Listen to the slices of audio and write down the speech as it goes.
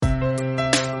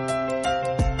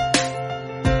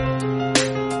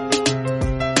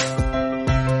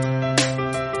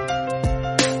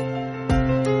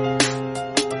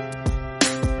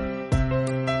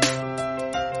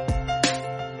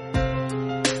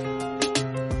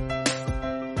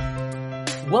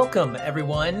Welcome,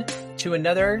 everyone, to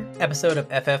another episode of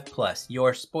FF Plus,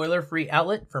 your spoiler-free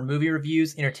outlet for movie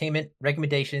reviews, entertainment,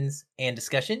 recommendations, and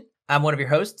discussion. I'm one of your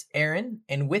hosts, Aaron,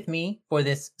 and with me for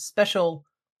this special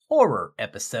horror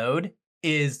episode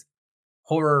is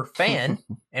horror fan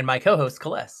and my co-host,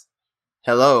 Kales.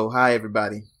 Hello. Hi,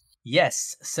 everybody.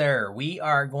 Yes, sir. We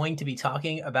are going to be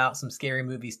talking about some scary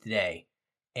movies today.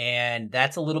 And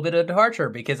that's a little bit of a departure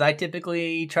because I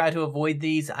typically try to avoid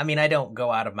these. I mean, I don't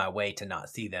go out of my way to not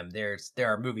see them. There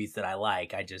are movies that I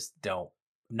like. I just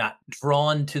not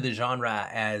drawn to the genre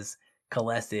as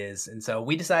Kales is. And so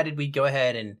we decided we'd go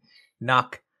ahead and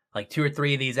knock like 2 or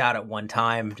 3 of these out at one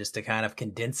time just to kind of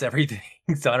condense everything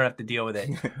so I don't have to deal with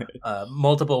it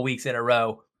multiple weeks in a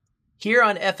row. Here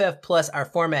on FF Plus, our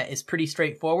format is pretty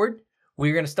straightforward.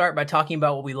 We're going to start by talking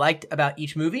about what we liked about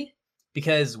each movie,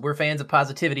 because we're fans of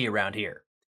positivity around here.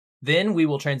 Then we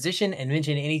will transition and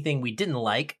mention anything we didn't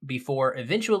like before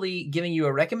eventually giving you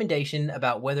a recommendation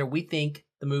about whether we think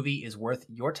the movie is worth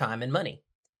your time and money.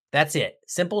 That's it.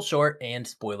 Simple, short, and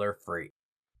spoiler-free.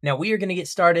 Now we are going to get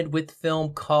started with the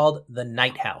film called The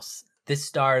Night House. This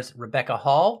stars Rebecca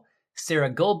Hall, Sarah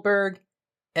Goldberg,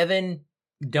 Evan,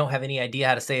 don't have any idea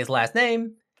how to say his last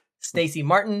name, Stacey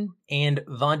Martin, and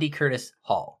Vondie Curtis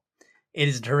Hall. It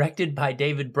is directed by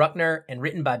David Bruckner and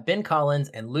written by Ben Collins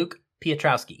and Luke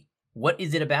Piotrowski. What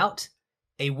is it about?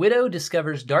 A widow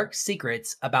discovers dark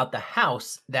secrets about the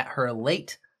house that her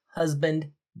late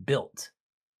husband built.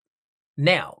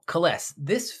 Now, Kales,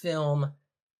 this film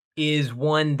is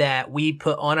one that we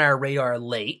put on our radar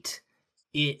late.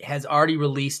 It has already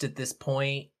released at this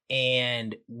point,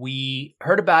 and we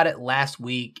heard about it last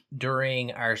week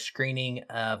during our screening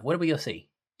of, what did we go see?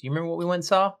 Do you remember what we went and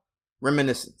saw?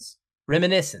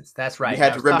 Reminiscence, that's right. We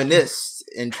had to reminisce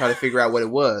and try to figure out what it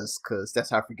was, because that's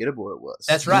how forgettable it was.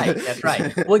 That's right.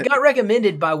 Well, it got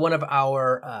recommended by one of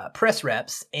our press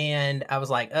reps, and I was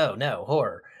like, oh no,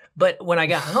 horror. But when I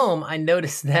got home, I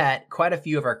noticed that quite a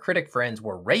few of our critic friends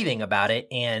were raving about it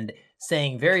and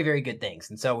saying very, very good things.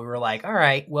 And so we were like, all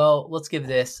right, well, let's give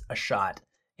this a shot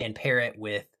and pair it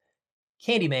with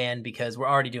Candyman, because we're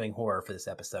already doing horror for this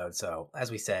episode. So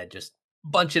as we said, just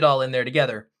bunch it all in there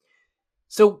together.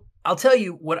 So I'll tell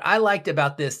you what I liked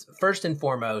about this, first and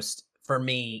foremost, for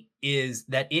me, is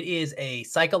that it is a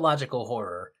psychological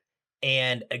horror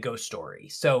and a ghost story.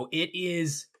 So it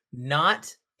is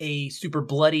not a super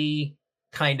bloody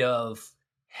kind of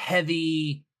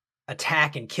heavy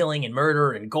attack and killing and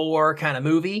murder and gore kind of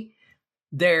movie.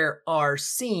 There are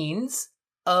scenes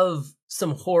of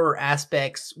some horror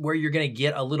aspects where you're going to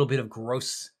get a little bit of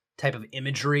gross type of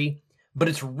imagery, but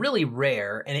it's really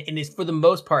rare. And it's, for the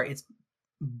most part, it's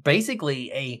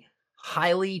basically a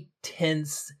highly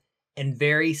tense and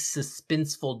very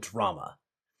suspenseful drama.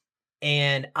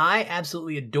 And I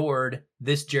absolutely adored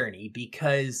this journey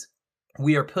because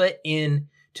we are put in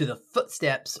to the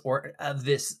footsteps of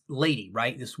this lady,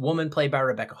 right? This woman played by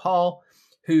Rebecca Hall,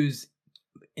 whose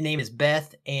name is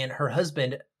Beth, and her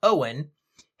husband, Owen,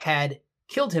 had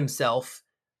killed himself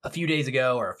a few days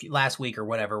ago or last week or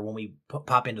whatever when we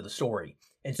pop into the story.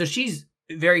 And so she's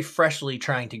very freshly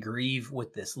trying to grieve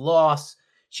with this loss.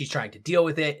 She's trying to deal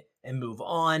with it and move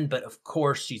on, but of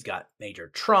course she's got major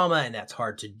trauma and that's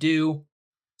hard to do.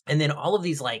 And then all of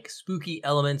these like spooky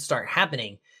elements start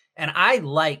happening. And I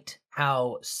liked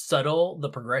how subtle the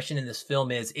progression in this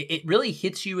film is. It really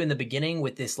hits you in the beginning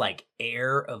with this like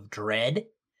air of dread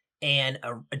and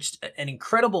just an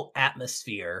incredible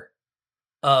atmosphere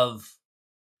of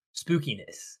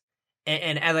spookiness.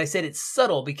 And as I said, it's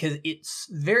subtle because it's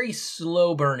very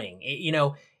slow burning.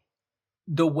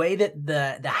 The way that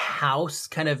the house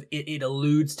kind of, it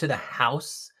alludes to the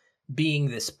house being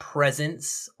this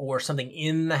presence or something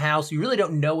in the house. You really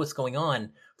don't know what's going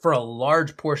on for a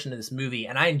large portion of this movie.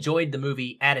 And I enjoyed the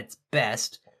movie at its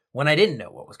best when I didn't know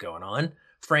what was going on,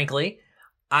 frankly.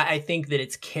 I think that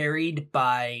it's carried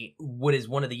by what is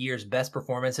one of the year's best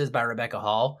performances by Rebecca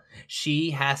Hall. She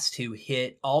has to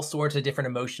hit all sorts of different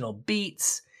emotional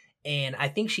beats, and I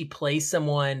think she plays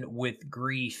someone with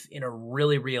grief in a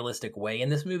really realistic way in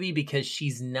this movie because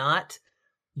she's not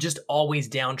just always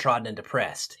downtrodden and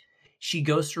depressed. She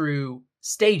goes through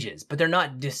stages, but they're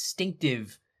not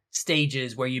distinctive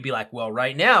stages where you'd be like, well,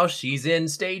 right now she's in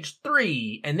stage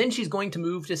 3 and then she's going to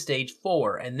move to stage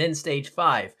 4 and then stage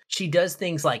 5. She does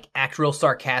things like act real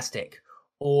sarcastic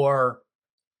or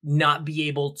not be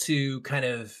able to kind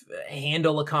of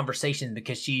handle a conversation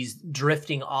because she's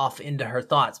drifting off into her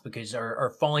thoughts because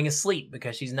or falling asleep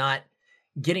because she's not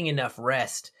getting enough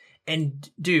rest. And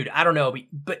dude, I don't know,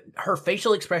 but her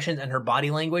facial expressions and her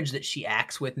body language that she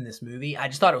acts with in this movie, I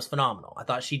just thought it was phenomenal. I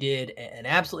thought she did an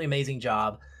absolutely amazing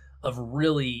job of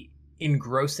really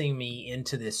engrossing me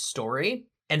into this story.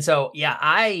 And so, yeah,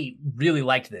 I really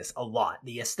liked this a lot.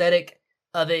 The aesthetic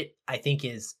of it, I think,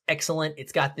 is excellent.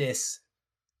 It's got this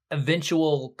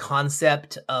eventual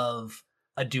concept of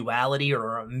a duality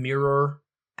or a mirror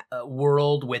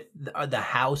world with the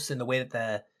house and the way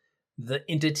that the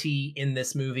entity in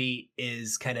this movie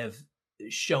is kind of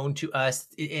shown to us,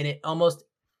 and it almost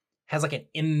has like an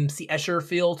MC Escher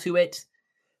feel to it.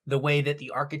 The way that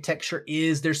the architecture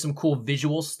is, there's some cool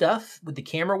visual stuff with the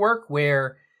camera work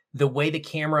where the way the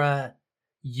camera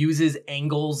uses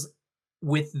angles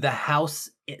with the house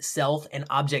itself and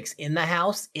objects in the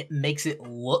house, it makes it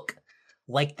look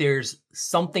like there's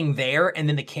something there, and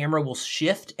then the camera will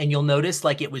shift and you'll notice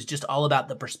like it was just all about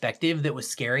the perspective that was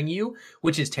scaring you,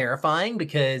 which is terrifying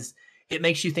because it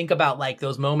makes you think about like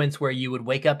those moments where you would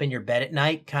wake up in your bed at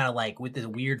night kind of like with this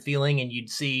weird feeling, and you'd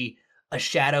see a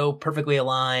shadow perfectly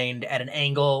aligned at an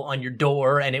angle on your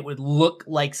door, and it would look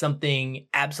like something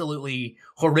absolutely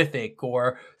horrific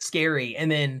or scary. And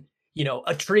then,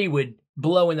 a tree would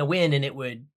blow in the wind and it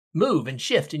would move and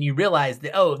shift, and you realize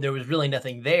that, oh, there was really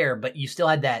nothing there, but you still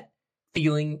had that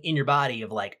feeling in your body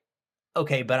of like,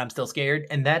 okay, but I'm still scared.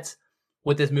 And that's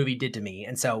what this movie did to me.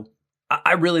 And so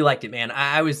I really liked it, man.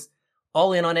 I was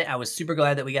all in on it. I was super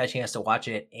glad that we got a chance to watch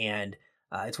it. And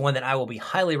it's one that I will be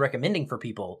highly recommending for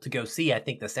people to go see. I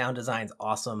think the sound design's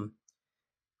awesome.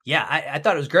 Yeah, I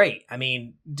thought it was great. I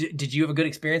mean, did you have a good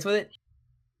experience with it?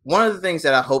 One of the things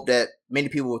that I hope that many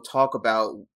people will talk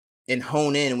about and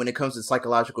hone in when it comes to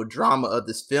psychological drama of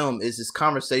this film is this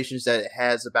conversations that it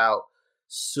has about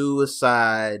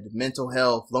suicide, mental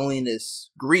health, loneliness,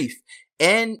 grief,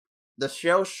 and the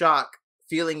shell shock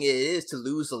feeling it is to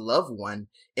lose a loved one,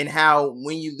 and how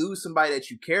when you lose somebody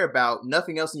that you care about,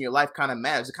 nothing else in your life kind of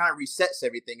matters. It kind of resets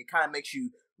everything. It kind of makes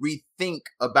you rethink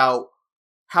about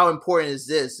how important is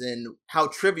this and how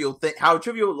trivial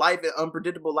life and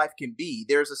unpredictable life can be.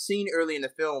 There's a scene early in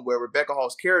the film where Rebecca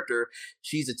Hall's character,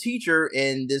 she's a teacher,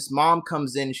 and this mom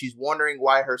comes in and she's wondering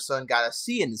why her son got a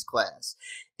C in this class.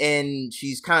 And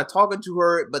she's kind of talking to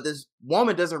her, but this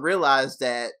woman doesn't realize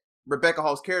that Rebecca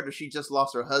Hall's character, she just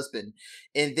lost her husband.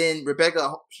 And then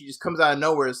Rebecca, she just comes out of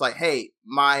nowhere. It's like, hey,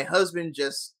 my husband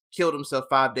just killed himself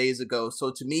 5 days ago. So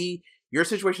to me, your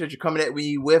situation that you're coming at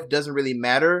me with doesn't really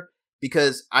matter,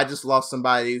 because I just lost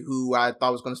somebody who I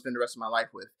thought was going to spend the rest of my life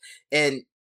with. And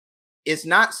it's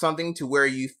not something to where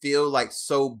you feel like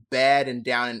so bad and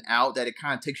down and out that it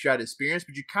kind of takes you out of experience,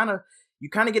 but you kind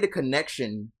of get a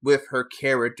connection with her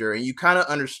character, and you kind of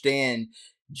understand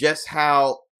just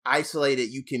how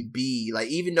isolated you can be. Like,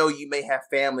 even though you may have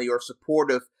family or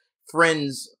supportive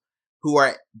friends who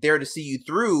are there to see you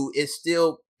through, it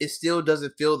still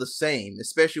doesn't feel the same,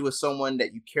 especially with someone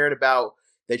that you cared about,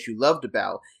 that you loved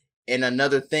about. And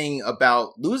another thing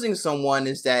about losing someone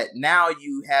is that now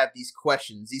you have these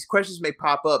questions. These questions may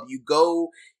pop up. You go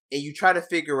and you try to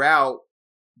figure out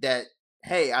that,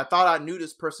 hey, I thought I knew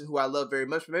this person who I love very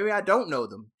much, but maybe I don't know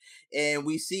them. And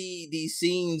we see these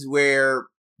scenes where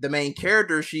the main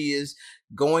character, she is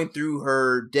going through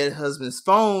her dead husband's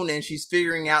phone and she's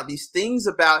figuring out these things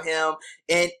about him.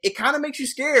 And it kind of makes you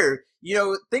scared.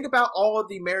 Think about all of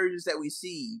the marriages that we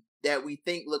see that we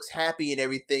think looks happy and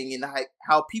everything, and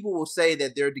how people will say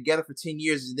that they're together for 10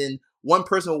 years, and then one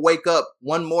person will wake up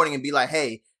one morning and be like,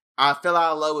 hey, I fell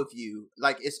out of love with you.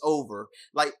 Like, it's over.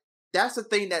 Like, that's the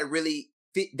thing that really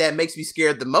that makes me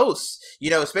scared the most,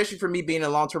 especially for me being in a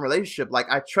long-term relationship. Like,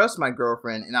 I trust my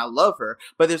girlfriend and I love her,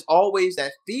 but there's always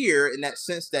that fear in that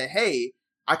sense that, hey,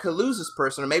 I could lose this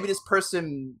person, or maybe this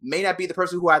person may not be the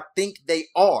person who I think they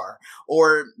are,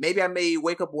 or maybe I may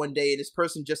wake up one day and this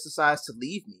person just decides to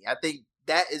leave me. I think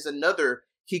that is another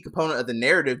key component of the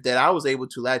narrative that I was able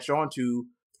to latch on to.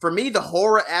 For me, the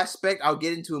horror aspect, I'll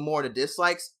get into more of the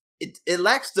dislikes. It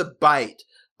lacks the bite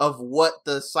of what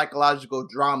the psychological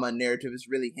drama narrative is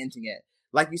really hinting at.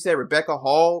 Like you said, Rebecca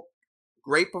Hall,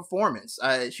 great performance.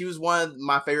 She was one of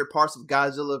my favorite parts of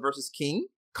Godzilla versus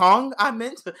Kong, I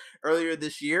meant, earlier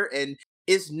this year. And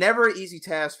it's never an easy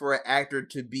task for an actor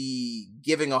to be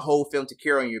giving a whole film to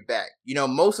carry on your back.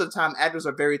 Most of the time, actors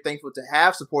are very thankful to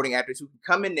have supporting actors who can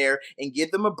come in there and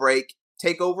give them a break,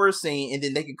 take over a scene, and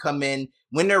then they can come in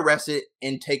when they're rested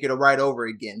and take it right over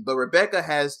again. But Rebecca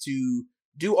has to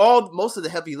do most of the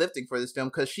heavy lifting for this film,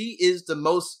 because she is the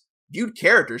most viewed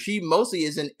character. She mostly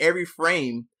is in every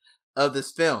frame of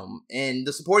this film, and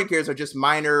the supporting characters are just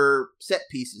minor set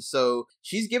pieces. So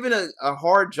she's given a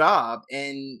hard job,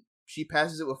 and she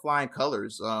passes it with flying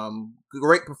colors.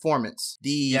 Great performance.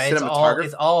 The cinematography,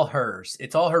 it's all hers.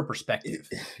 It's all her perspective.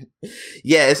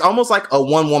 Yeah, it's almost like a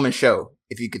one-woman show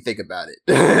if you could think about it.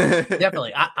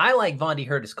 Definitely. I like Vonde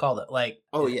Curtis Calder. Like,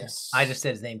 Oh yes, I just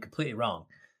said his name completely wrong.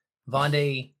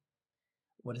 Vonde,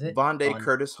 what is it? Vonde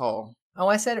Curtis Hall. Oh,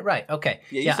 I said it right. Okay.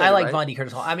 Yeah, you Yeah, said I it like right. Vonde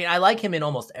Curtis Hall. I mean, I like him in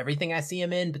almost everything I see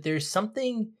him in, but there's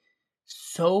something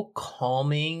so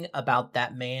calming about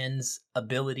that man's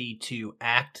ability to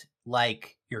act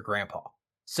like your grandpa.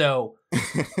 So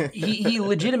he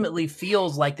legitimately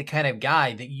feels like the kind of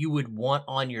guy that you would want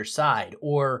on your side,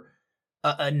 or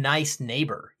a nice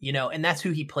neighbor, you know, and that's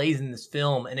who he plays in this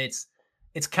film. And it's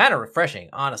kind of refreshing,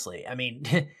 honestly. I mean,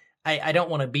 I don't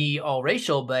want to be all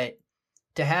racial, but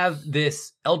to have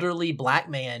this elderly black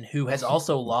man who has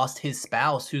also lost his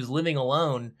spouse, who's living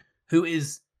alone, who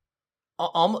is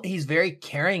almost, he's very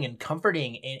caring and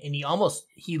comforting, and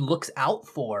he looks out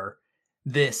for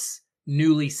this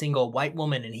newly single white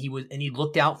woman, and he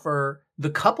looked out for the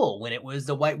couple when it was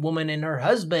the white woman and her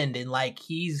husband, and like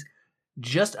he's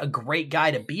just a great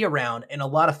guy to be around. In a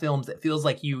lot of films, it feels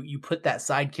like you put that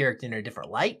side character in a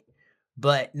different light,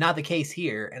 but not the case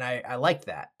here. And I like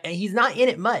that. And he's not in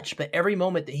it much, but every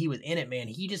moment that he was in it, man,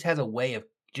 he just has a way of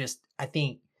I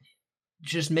think,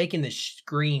 just making the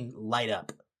screen light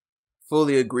up.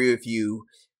 Fully agree with you.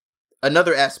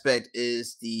 Another aspect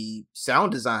is the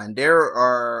sound design. There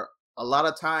are a lot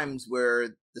of times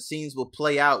where the scenes will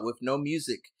play out with no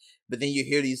music, but then you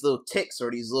hear these little ticks or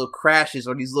these little crashes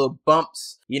or these little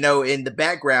bumps, in the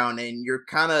background, and you're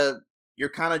kind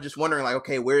of just wondering, like,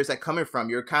 okay, where is that coming from?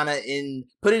 You're kind of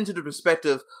put into the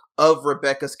perspective of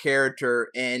Rebecca's character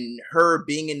and her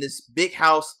being in this big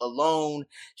house alone.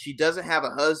 She doesn't have a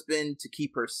husband to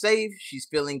keep her safe. She's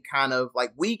feeling kind of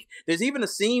like weak. There's even a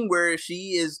scene where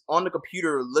she is on the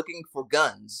computer looking for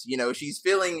guns. She's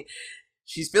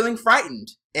feeling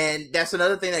frightened. And that's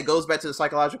another thing that goes back to the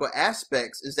psychological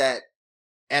aspects, is that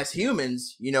as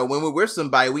humans, when we're with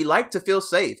somebody, we like to feel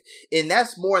safe. And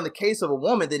that's more in the case of a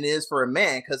woman than it is for a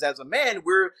man. Because as a man,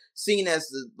 we're seen as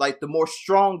the more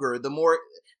stronger,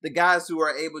 the guys who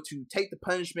are able to take the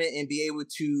punishment and be able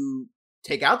to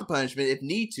take out the punishment if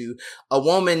need to. A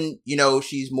woman,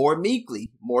 she's more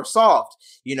meekly, more soft,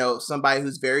 somebody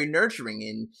who's very nurturing.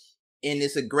 And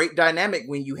it's a great dynamic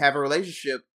when you have a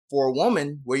relationship for a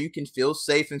woman where you can feel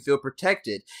safe and feel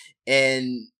protected.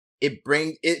 And it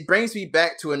brings me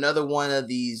back to another one of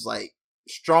these like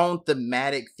strong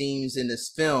thematic themes in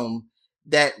this film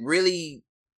that really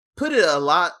put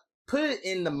it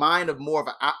in the mind of more of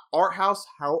an art house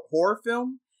horror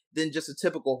film than just a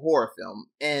typical horror film.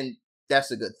 And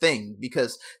that's a good thing,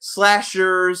 because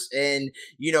slashers and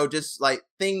just like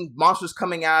monsters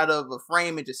coming out of a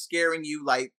frame and just scaring you,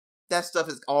 like that stuff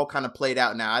is all kind of played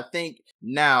out now. I think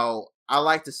now I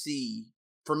like to see,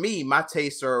 for me, my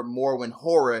tastes are more when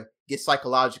horror gets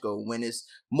psychological, when it's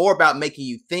more about making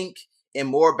you think and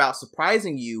more about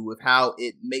surprising you with how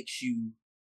it makes you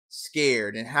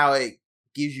scared and how it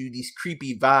gives you these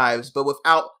creepy vibes, but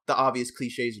without the obvious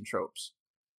cliches and tropes.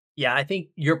 Yeah, I think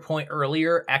your point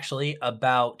earlier actually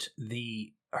about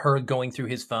her going through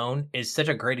his phone is such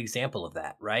a great example of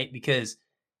that, right? Because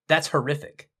that's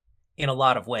horrific in a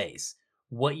lot of ways.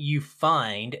 What you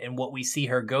find and what we see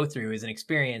her go through is an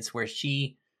experience where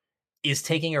she is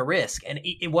taking a risk. And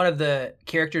one of the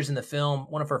characters in the film,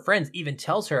 one of her friends even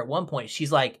tells her at one point,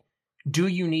 she's like, "Do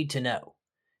you need to know?"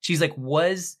 She's like,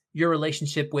 "Was your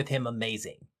relationship with him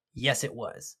amazing?" "Yes, it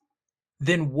was."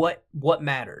 "Then what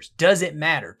matters? Does it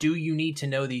matter? Do you need to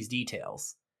know these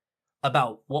details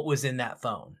about what was in that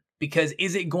phone? Because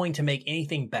is it going to make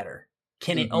anything better?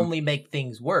 Can it Mm-hmm. only make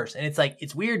things worse?" And it's like,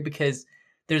 it's weird because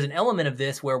there's an element of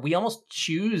this where we almost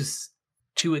choose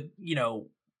to,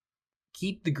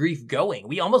 keep the grief going.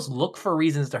 We almost look for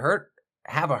reasons to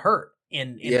have a hurt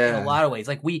in a Yeah. lot of ways.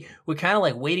 Like we're kind of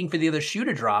like waiting for the other shoe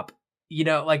to drop.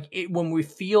 Like when we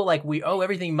feel like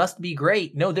everything must be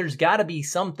great. No, there's got to be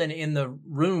something in the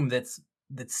room that's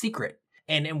secret,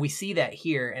 and we see that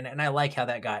here, and I like how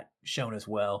that got shown as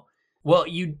well. Well,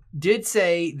 you did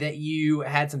say that you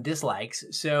had some dislikes,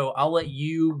 so I'll let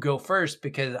you go first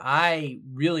because I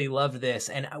really loved this,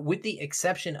 and with the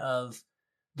exception of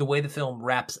the way the film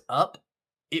wraps up,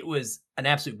 it was an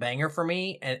absolute banger for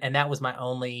me, and that was my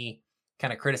only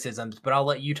kind of criticisms. But I'll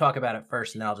let you talk about it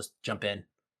first, and then I'll just jump in.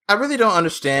 I really don't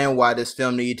understand why this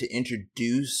film needed to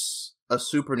introduce a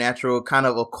supernatural kind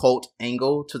of occult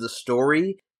angle to the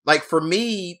story. Like, for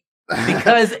me,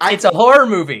 Because it's a horror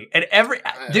movie, and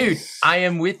dude, I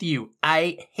am with you.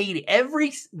 I hate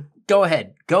it. Go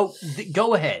ahead, go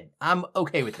ahead. I'm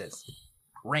okay with this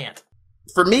rant.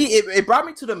 For me, it brought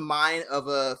me to the mind of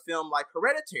a film like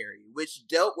Hereditary, which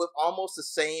dealt with almost the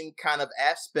same kind of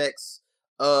aspects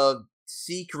of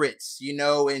secrets,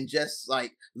 and just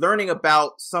like learning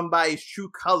about somebody's true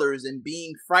colors and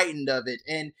being frightened of it.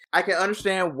 And I can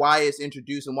understand why it's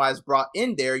introduced and why it's brought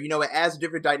in there. It adds a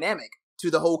different dynamic to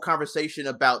the whole conversation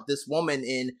about this woman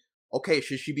in, okay,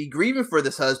 should she be grieving for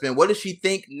this husband? What does she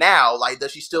think now? Like,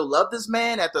 does she still love this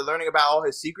man after learning about all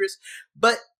his secrets?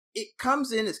 But it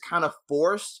comes in as kind of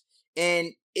forced,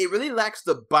 and it really lacks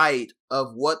the bite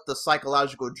of what the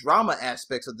psychological drama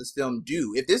aspects of this film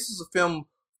do. If this is a film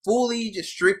fully, just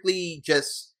strictly,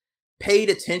 just paid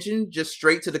attention, just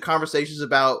straight to the conversations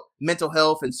about mental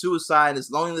health and suicide and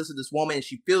this loneliness of this woman, and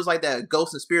she feels like that a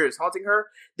ghost and spirit is haunting her,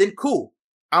 then cool.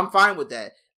 I'm fine with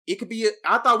that. It could be,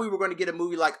 I thought we were going to get a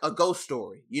movie like A Ghost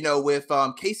Story, with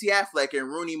Casey Affleck and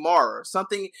Rooney Mara,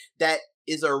 something that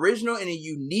is original and a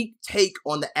unique take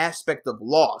on the aspect of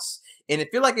loss. And it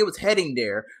feel like it was heading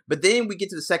there. But then we get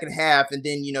to the second half, and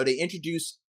then, they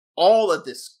introduce all of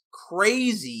this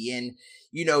crazy and,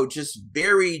 just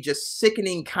very just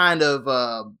sickening kind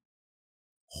of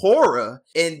horror.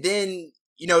 And then,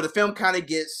 the film kind of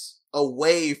gets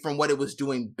away from what it was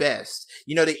doing best.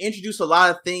 They introduce a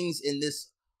lot of things in this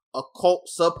occult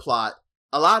subplot,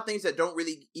 a lot of things that don't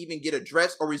really even get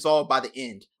addressed or resolved by the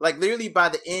end. Like, literally by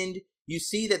the end, you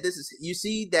see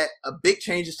that a big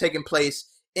change is taking place,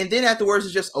 and then afterwards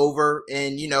it's just over,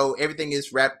 and everything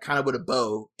is wrapped kind of with a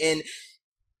bow, and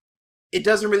it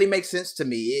doesn't really make sense to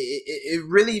me. It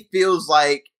really feels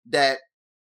like that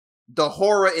the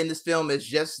horror in this film is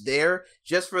just there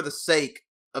just for the sake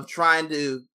of trying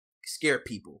to scare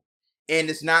people, and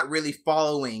it's not really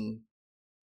following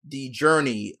the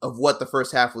journey of what the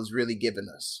first half was really giving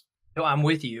us. No, I'm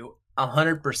with you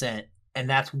 100%, and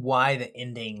that's why the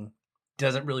ending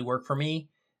doesn't really work for me.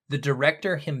 The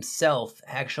director himself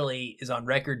actually is on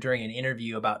record during an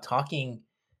interview about talking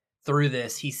through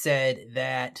this. He said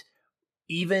that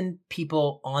even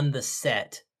people on the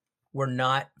set were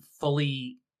not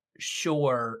fully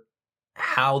sure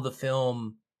how the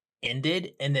film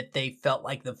ended, and that they felt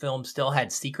like the film still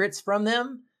had secrets from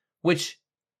them, which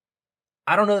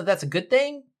I don't know that that's a good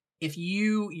thing. If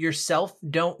you yourself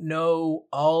don't know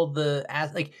all the,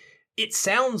 like, it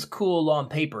sounds cool on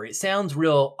paper. It sounds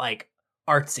real, like,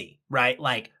 artsy, right?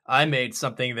 Like, I made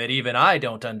something that even I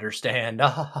don't understand.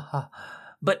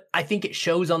 But I think it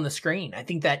shows on the screen. I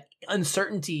think that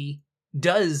uncertainty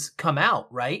does come out,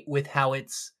 right? With how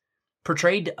it's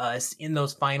portrayed to us in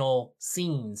those final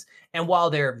scenes. And while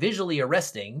they're visually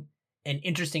arresting and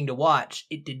interesting to watch,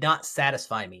 it did not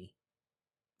satisfy me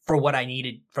for what I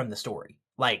needed from the story,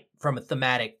 like from a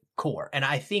thematic core. And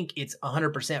I think it's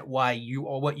 100% why you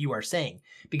or what you are saying,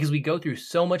 because we go through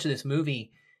so much of this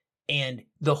movie, and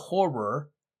the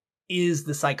horror is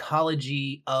the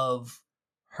psychology of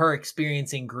her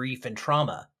experiencing grief and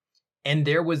trauma. And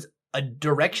there was a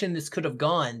direction this could have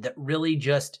gone that really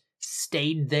just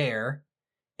stayed there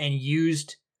and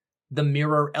used the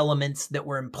mirror elements that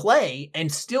were in play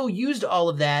and still used all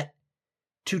of that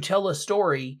to tell a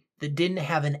story that didn't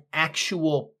have an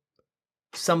actual,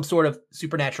 some sort of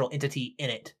supernatural entity in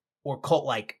it or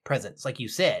cult-like presence, like you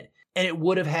said. And it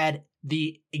would have had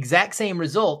the exact same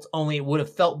results, only it would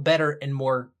have felt better and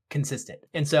more consistent.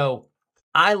 And so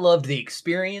I loved the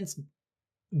experience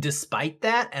despite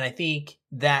that. And I think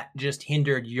that just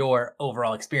hindered your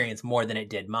overall experience more than it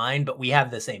did mine, but we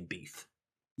have the same beef.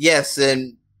 Yes,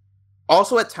 and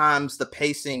also at times the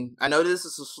pacing, I know this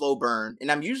is a slow burn,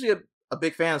 and I'm usually a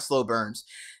big fan of slow burns,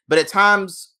 but at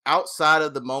times outside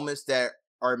of the moments that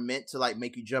are meant to like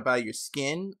make you jump out of your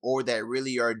skin or that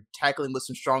really are tackling with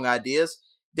some strong ideas,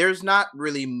 there's not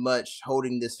really much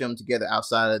holding this film together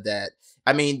outside of that.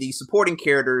 I mean, the supporting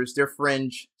characters, they're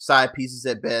fringe side pieces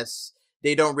at best.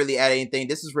 They don't really add anything.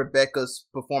 This is Rebecca's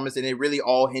performance, and it really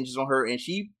all hinges on her, and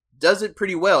she does it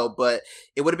pretty well. But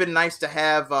it would have been nice to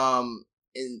have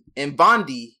in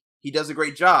Bondi, he does a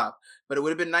great job. But it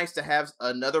would have been nice to have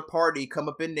another party come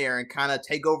up in there and kind of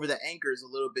take over the anchors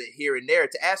a little bit here and there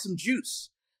to add some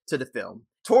juice to the film.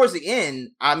 Towards the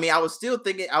end, I mean, I was still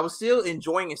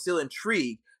enjoying and still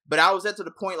intrigued, but I was at to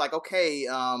the point like, okay,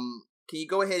 can you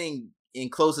go ahead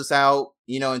and close this out,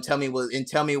 and tell me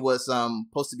what's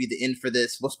supposed to be the end for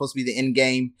this, what's supposed to be the end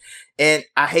game. And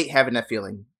I hate having that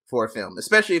feeling for a film,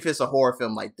 especially if it's a horror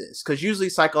film like this, because usually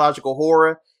psychological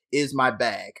horror is my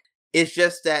bag. It's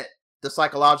just that the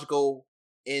psychological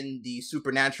and the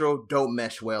supernatural don't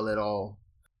mesh well at all.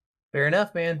 Fair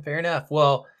enough, man. Fair enough.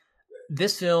 Well,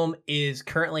 this film is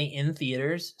currently in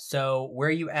theaters, so where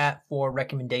are you at for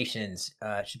recommendations?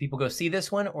 Should people go see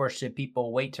this one, or should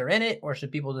people wait to rent it, or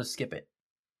should people just skip it?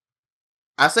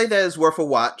 I say that it's worth a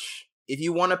watch. If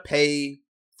you want to pay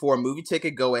for a movie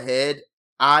ticket, go ahead.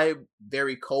 I'm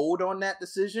very cold on that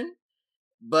decision,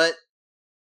 but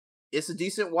it's a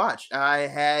decent watch. I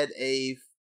had a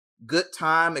good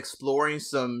time exploring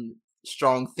some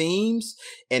strong themes,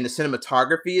 and the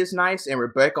cinematography is nice. And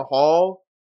Rebecca Hall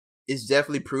is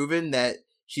definitely proven that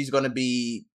she's going to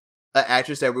be an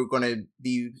actress that we're going to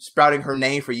be sprouting her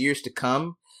name for years to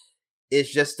come.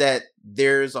 It's just that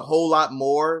there's a whole lot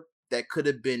more that could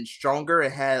have been stronger.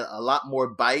 It had a lot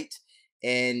more bite,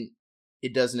 and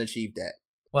it doesn't achieve that.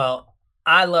 Well,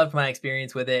 I loved my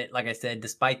experience with it, like I said,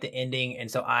 despite the ending. And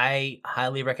so I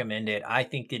highly recommend it. I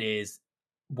think it is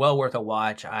well worth a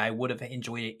watch. I would have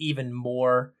enjoyed it even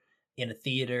more in a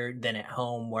theater than at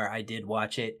home where I did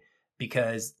watch it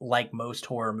because, like most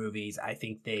horror movies, I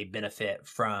think they benefit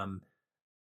from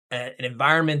an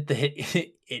environment that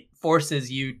it forces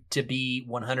you to be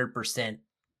 100%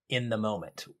 in the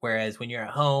moment. Whereas when you're at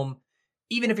home,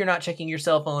 even if you're not checking your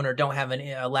cell phone or don't have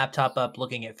a laptop up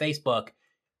looking at Facebook,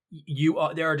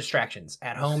 there are distractions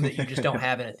at home that you just don't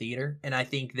have in a theater. And I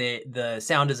think that the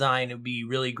sound design would be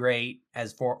really great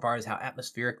as far as how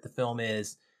atmospheric the film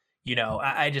is.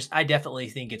 I definitely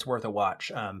think it's worth a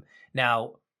watch.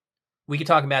 Now we could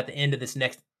talk about the end of this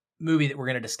next movie that we're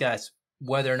going to discuss,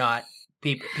 whether or not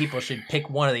people should pick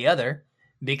one or the other,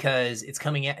 because it's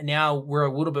coming out now. We're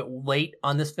a little bit late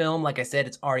on this film. Like I said,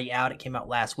 it's already out. It came out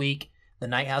last week. The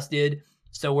Night House did.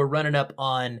 So we're running up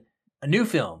on a new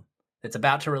film that's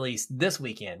about to release this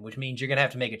weekend, which means you're going to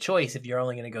have to make a choice if you're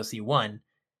only going to go see one.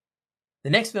 The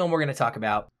next film we're going to talk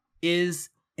about is,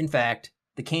 in fact,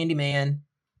 The Candyman.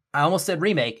 I almost said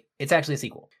remake. It's actually a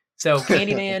sequel. So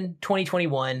Candyman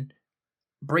 2021,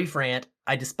 brief rant.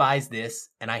 I despise this,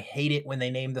 and I hate it when they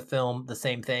name the film the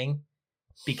same thing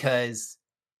because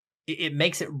it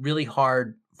makes it really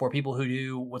hard for people who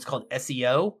do what's called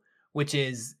SEO, which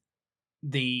is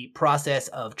the process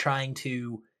of trying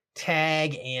to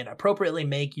tag and appropriately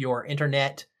make your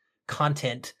internet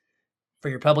content for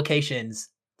your publications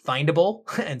findable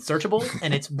and searchable.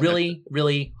 And it's really,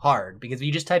 really hard because if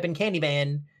you just type in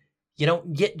Candyman, you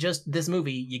don't get just this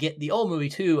movie, you get the old movie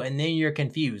too, and then you're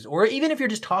confused. Or even if you're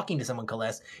just talking to someone,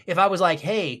 Celeste, if I was like,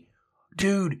 hey,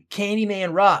 dude,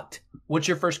 Candyman rocked, what's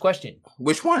your first question?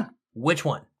 Which one? Which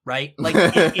one, right? Like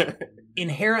it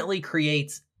inherently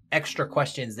creates extra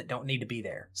questions that don't need to be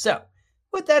there. So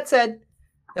with that said,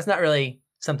 that's not really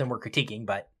something we're critiquing,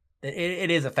 but it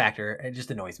is a factor. It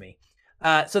just annoys me.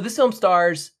 So this film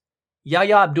stars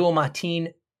Yahya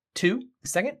Abdul-Mateen II,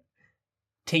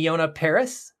 Teyonah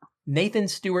Parris, Nathan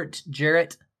Stewart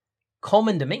Jarrett,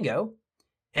 Coleman Domingo,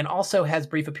 and also has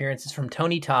brief appearances from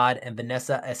Tony Todd and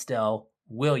Vanessa Estelle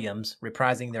Williams,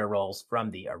 reprising their roles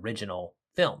from the original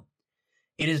film.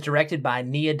 It is directed by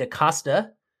Nia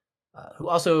DaCosta, who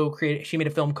also made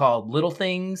a film called Little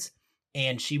Things,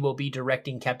 and she will be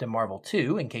directing Captain Marvel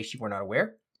 2, in case you were not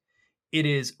aware. It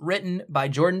is written by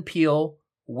Jordan Peele,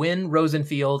 Wynn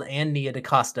Rosenfield, and Nia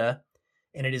DaCosta,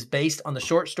 and it is based on the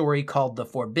short story called The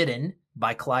Forbidden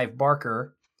by Clive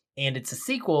Barker, and it's a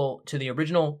sequel to the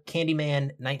original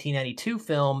Candyman 1992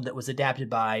 film that was adapted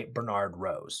by Bernard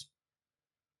Rose.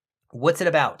 What's it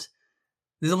about?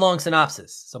 This is a long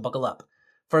synopsis, so buckle up.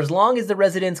 For as long as the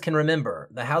residents can remember,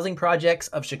 the housing projects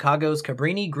of Chicago's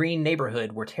Cabrini Green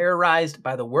neighborhood were terrorized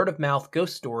by the word-of-mouth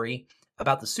ghost story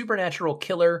about the supernatural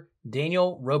killer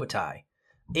Daniel Robitaille,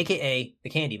 aka the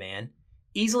Candyman,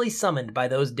 easily summoned by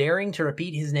those daring to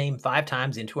repeat his name 5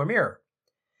 times into a mirror.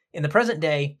 In the present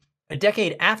day, a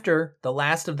decade after the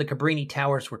last of the Cabrini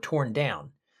towers were torn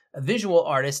down, a visual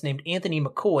artist named Anthony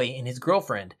McCoy and his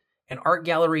girlfriend, an art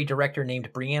gallery director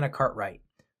named Brianna Cartwright,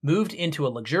 moved into a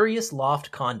luxurious loft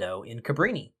condo in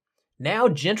Cabrini, now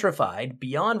gentrified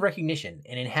beyond recognition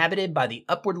and inhabited by the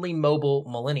upwardly mobile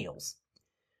millennials.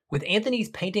 With Anthony's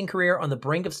painting career on the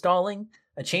brink of stalling,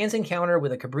 a chance encounter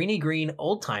with a Cabrini Green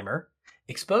old-timer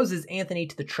exposes Anthony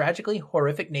to the tragically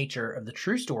horrific nature of the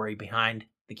true story behind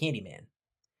the Candyman.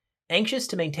 Anxious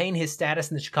to maintain his status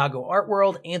in the Chicago art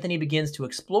world, Anthony begins to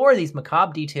explore these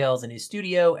macabre details in his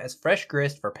studio as fresh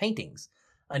grist for paintings,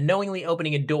 unknowingly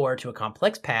opening a door to a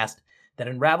complex past that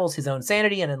unravels his own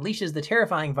sanity and unleashes the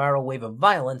terrifying viral wave of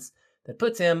violence that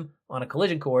puts him on a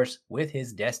collision course with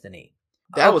his destiny.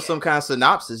 That was some kind of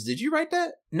synopsis. Did you write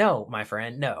that? No, my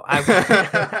friend. No,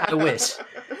 I wish.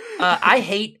 I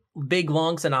hate big,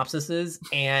 long synopsises,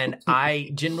 and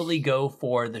I generally go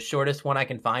for the shortest one I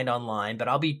can find online. But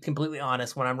I'll be completely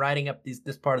honest, when I'm writing up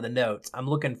this part of the notes, I'm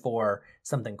looking for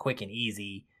something quick and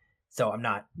easy, so I'm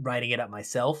not writing it up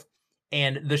myself.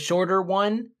 And the shorter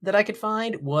one that I could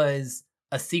find was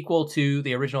a sequel to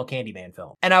the original Candyman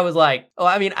film. And I was like, oh,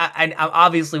 I mean, I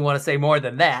obviously want to say more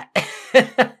than that.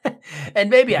 And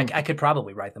maybe I could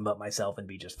probably write them up myself and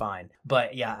be just fine.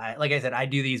 But yeah, like I said, I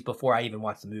do these before I even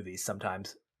watch the movies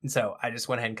sometimes. And so I just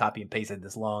went ahead and copy and pasted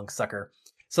this long sucker.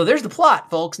 So there's the plot,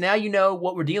 folks. Now you know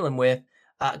what we're dealing with.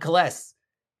 Celeste,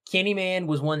 Candyman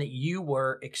was one that you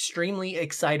were extremely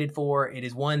excited for. It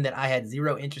is one that I had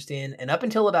zero interest in. And up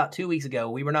until about 2 weeks ago,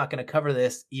 we were not going to cover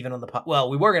this even on the pod. Well,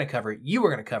 we were going to cover it. You were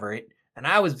going to cover it. And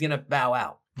I was going to bow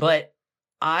out. But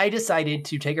I decided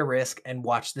to take a risk and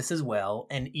watch this as well.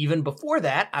 And even before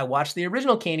that, I watched the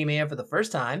original Candyman for the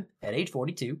first time at age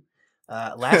 42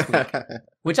 last week,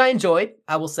 which I enjoyed,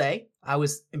 I will say. I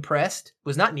was impressed. It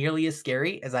was not nearly as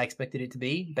scary as I expected it to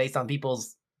be based on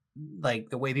people's, like,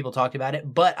 the way people talked about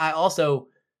it. But I also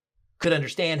could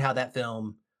understand how that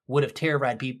film would have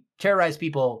terrorized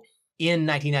people in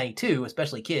 1992,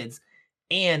 especially kids,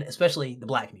 and especially the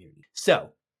Black community. So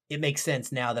it makes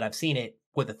sense now that I've seen it,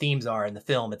 what the themes are in the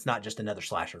film. It's not just another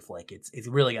slasher flick. It's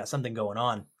really got something going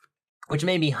on, which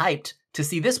made me hyped to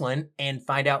see this one and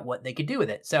find out what they could do with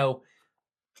it. So,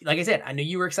 like I said, I knew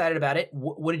you were excited about it.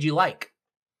 What did you like?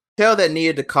 Tell that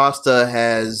Nia DaCosta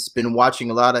has been watching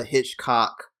a lot of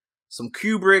Hitchcock, some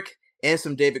Kubrick, and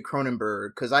some David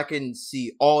Cronenberg, because I can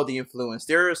see all the influence.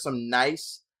 There are some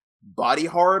nice body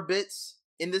horror bits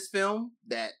in this film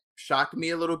that shocked me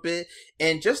a little bit,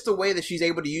 and just the way that she's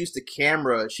able to use the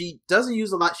camera. She doesn't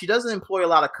employ a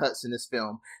lot of cuts in this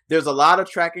film. There's a lot of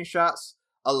tracking shots,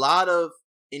 a lot of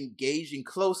engaging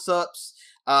close-ups.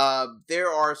 There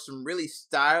are some really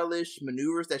stylish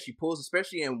maneuvers that she pulls,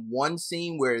 especially in one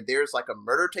scene where there's like a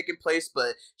murder taking place,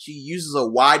 but she uses a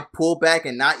wide pullback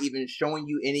and not even showing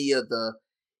you any of the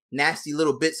nasty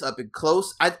little bits up and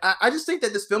close. I just think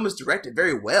that this film is directed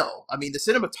very well. I mean, the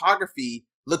cinematography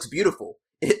looks beautiful.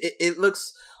 It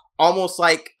looks almost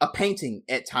like a painting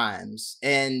at times,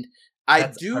 and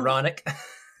That's ironic.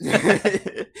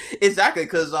 Exactly,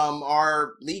 because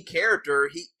our lead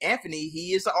character, Anthony,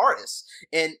 he is an artist.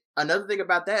 And another thing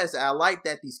about that is that I like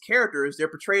that these characters, they're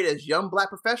portrayed as young Black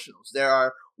professionals. They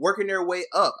are working their way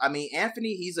up. I mean,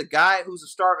 Anthony, he's a guy who's a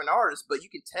starving artist, but you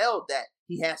can tell that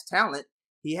he has talent,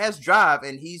 he has drive,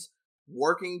 and he's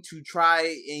working to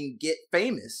try and get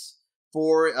famous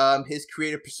for his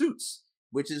creative pursuits,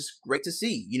 which is great to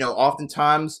see. You know,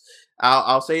 oftentimes,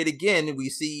 I'll say it again, we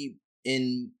see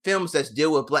in films that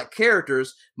deal with Black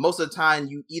characters, most of the time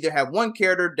you either have one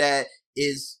character that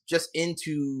is just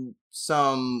into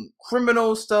some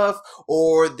criminal stuff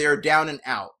or they're down and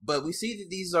out. But we see that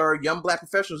these are young Black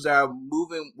professionals that are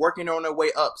working on their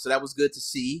way up. So that was good to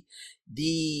see.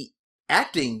 The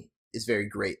acting is very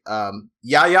great.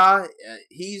 Yahya,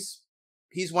 he's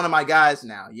one of my guys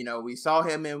now. You know, we saw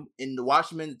him in the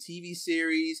Watchmen, the TV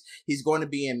series. He's going to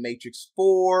be in Matrix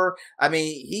 4. I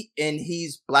mean,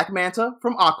 he's Black Manta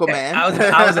from Aquaman.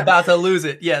 I was about to lose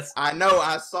it. Yes. I know.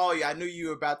 I saw you. I knew you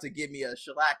were about to give me a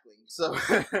shellacking.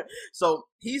 So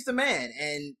he's the man,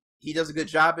 and he does a good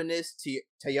job in this.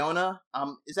 Teyonah,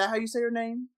 is that how you say her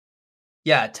name?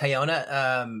 Yeah,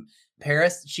 Teyonah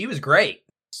Parris. She was great.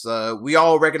 So we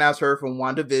all recognize her from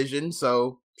WandaVision.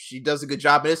 So she does a good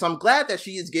job in this. So I'm glad that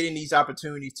she is getting these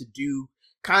opportunities to do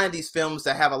kind of these films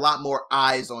that have a lot more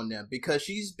eyes on them, because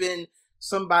she's been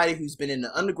somebody who's been in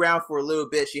the underground for a little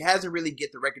bit. She hasn't really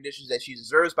get the recognition that she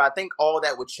deserves, but I think all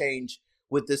that would change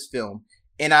with this film.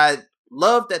 And I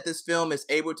love that this film is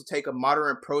able to take a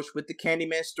modern approach with the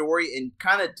Candyman story and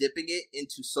kind of dipping it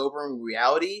into sobering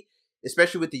reality,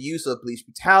 especially with the use of police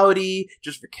brutality,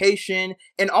 justification,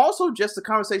 and also just the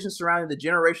conversation surrounding the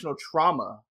generational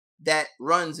trauma that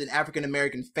runs in African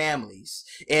American families.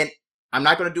 And I'm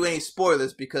not going to do any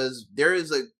spoilers because there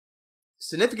is a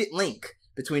significant link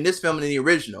between this film and the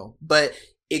original, but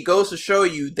it goes to show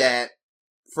you that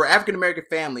for African American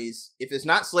families, if it's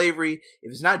not slavery,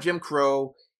 if it's not Jim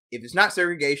Crow, if it's not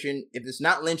segregation, if it's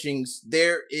not lynchings,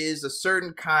 there is a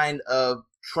certain kind of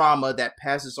trauma that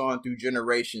passes on through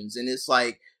generations. And it's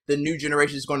like the new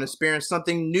generation is going to experience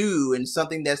something new and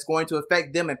something that's going to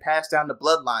affect them and pass down the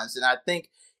bloodlines. And I think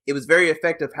it was very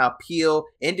effective how Peele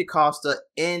and DaCosta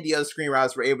and the other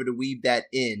screenwriters were able to weave that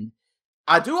in.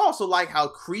 I do also like how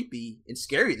creepy and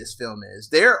scary this film is.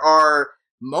 There are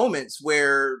moments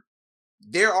where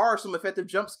there are some effective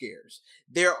jump scares.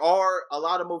 There are a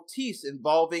lot of motifs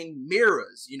involving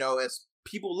mirrors, you know, as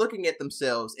people looking at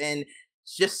themselves and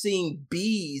just seeing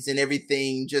bees and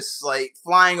everything just like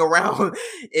flying around.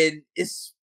 And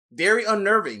it's very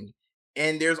unnerving.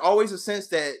 And there's always a sense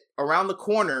that around the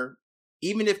corner,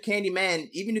 even if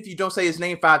you don't say his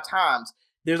name 5 times,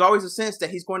 there's always a sense that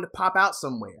he's going to pop out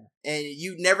somewhere and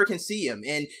you never can see him.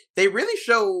 And they really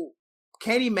show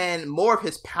Candyman more of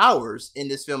his powers in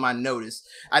this film. I noticed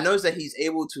that he's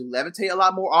able to levitate a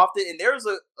lot more often. And there's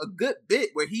a good bit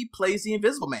where he plays the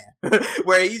Invisible Man,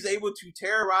 where he's able to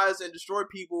terrorize and destroy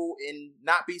people and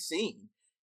not be seen.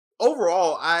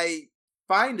 overall, I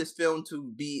find this film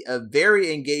to be a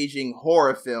very engaging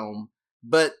horror film,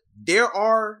 but there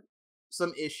are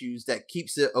some issues that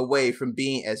keeps it away from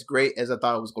being as great as I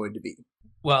thought it was going to be.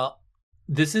 Well,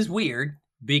 this is weird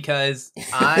because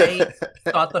I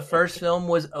thought the first film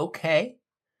was okay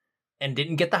and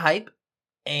didn't get the hype.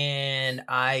 And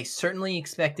I certainly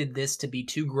expected this to be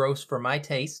too gross for my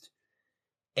taste.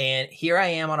 And here I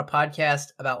am on a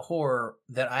podcast about horror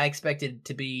that I expected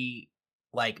to be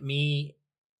like me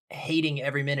hating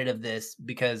every minute of this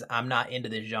because I'm not into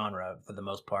this genre for the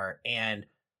most part. And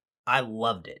I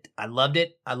loved it. I loved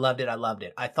it. I loved it. I loved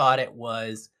it. I thought it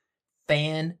was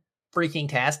fan freaking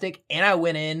tastic. And I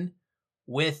went in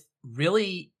with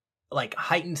really like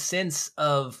heightened sense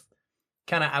of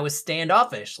kind of, I was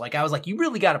standoffish. Like I was like, you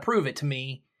really got to prove it to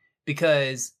me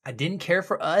because I didn't care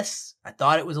for Us. I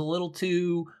thought it was a little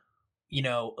too,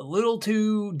 a little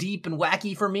too deep and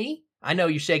wacky for me. I know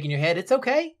you're shaking your head. It's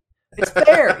okay. It's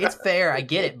fair. It's fair. I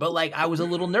get it. But like, I was a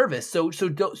little nervous. So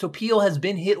Peele has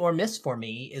been hit or miss for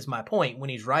me is my point when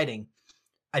he's writing.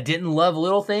 I didn't love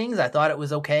Little Things. I thought it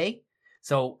was okay.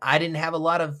 So I didn't have a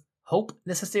lot of hope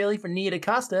necessarily for Nia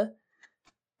DaCosta.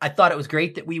 I thought it was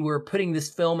great that we were putting this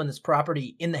film and this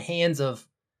property in the hands of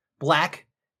Black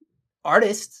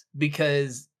artists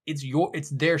because it's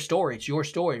their story. It's your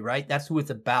story, right? That's who it's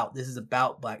about. This is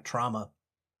about Black trauma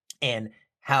and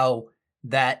how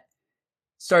that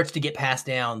starts to get passed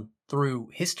down through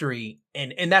history.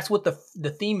 And that's what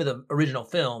the theme of the original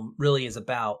film really is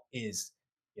about is,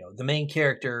 the main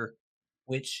character,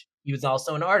 which he was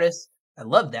also an artist. I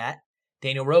love that.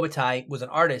 Daniel Robitaille was an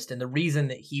artist. And the reason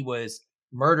that he was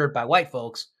murdered by white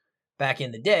folks back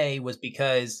in the day was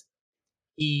because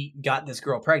he got this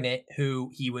girl pregnant who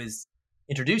he was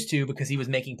introduced to because he was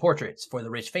making portraits for the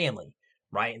rich family,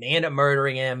 right? And they end up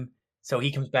murdering him. So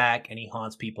he comes back and he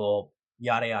haunts people,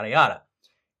 yada, yada, yada.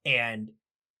 And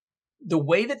the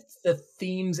way that the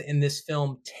themes in this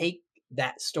film take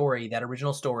that story, that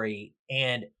original story,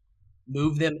 and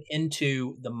move them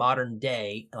into the modern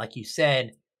day, like you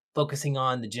said, focusing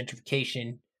on the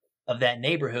gentrification of that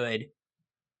neighborhood,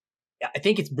 I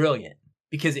think it's brilliant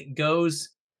because it goes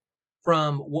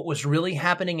from what was really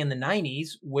happening in the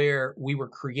 90s where we were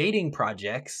creating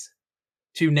projects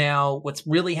to now what's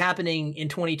really happening in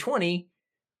 2020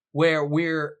 where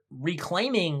we're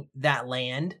reclaiming that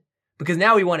land because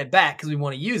now we want it back because we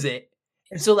want to use it.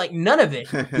 And so like none of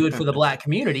it is good for the Black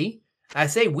community. I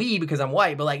say we because I'm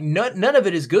white, but like none of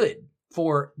it is good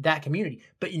for that community.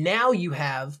 But now you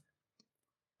have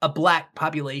a Black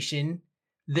population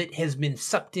that has been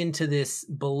sucked into this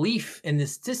belief in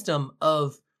this system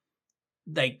of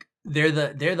like they're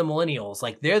the millennials,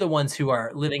 like they're the ones who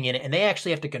are living in it, and they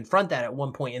actually have to confront that at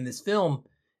one point in this film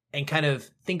and kind of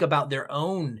think about their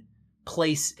own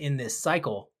place in this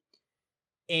cycle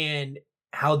and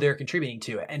how they're contributing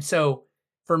to it. And so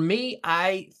for me,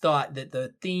 I thought that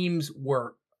the themes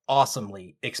were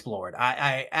awesomely explored.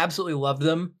 I absolutely loved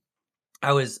them.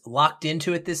 I was locked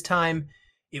into it this time.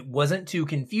 It wasn't too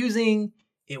confusing.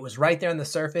 It was right there on the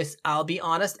surface. I'll be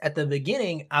honest, at the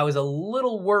beginning, I was a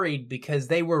little worried because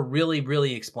they were really,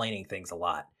 really explaining things a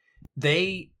lot.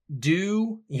 They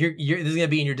do, this is going to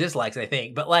be in your dislikes, I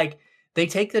think, but like they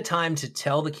take the time to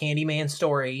tell the Candyman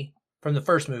story from the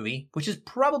first movie, which is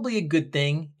probably a good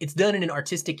thing. It's done in an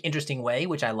artistic, interesting way,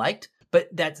 which I liked, but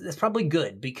that's probably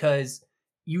good because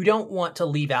you don't want to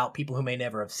leave out people who may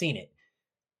never have seen it.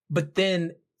 But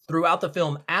then throughout the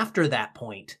film after that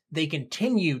point, they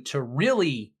continue to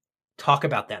really talk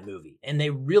about that movie and they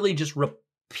really just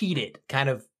repeat it kind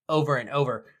of over and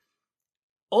over.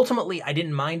 Ultimately, I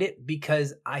didn't mind it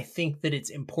because I think that it's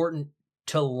important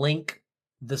to link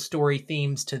the story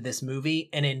themes to this movie.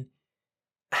 And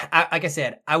like I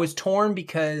said, I was torn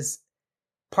because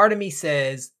part of me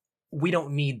says, we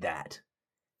don't need that.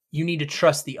 You need to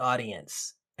trust the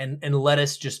audience and let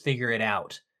us just figure it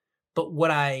out. But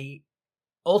what I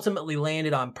ultimately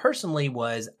landed on personally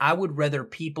was I would rather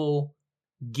people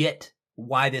get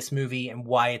why this movie and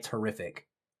why it's horrific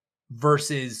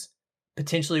versus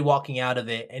potentially walking out of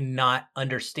it and not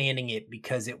understanding it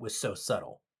because it was so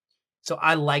subtle. So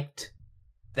I liked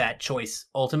that choice.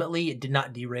 Ultimately, it did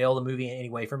not derail the movie in any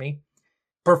way for me.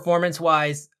 Performance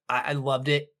wise, I loved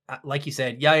it. Like you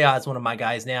said, Yahya is one of my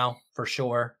guys now for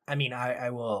sure. I mean, I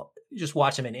will just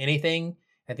watch him in anything.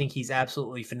 I think he's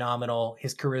absolutely phenomenal.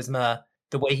 His charisma,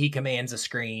 the way he commands a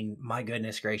screen, my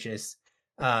goodness gracious.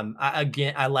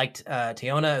 I liked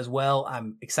Teyonah as well.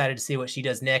 I'm excited to see what she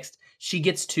does next. She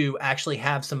gets to actually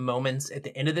have some moments at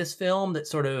the end of this film that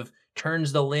sort of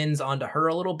turns the lens onto her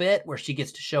a little bit, where she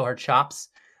gets to show her chops.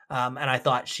 And I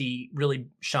thought she really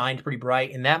shined pretty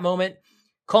bright in that moment.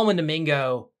 Coleman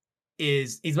Domingo,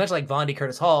 he's much like Von D.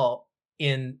 Curtis Hall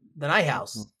in The Night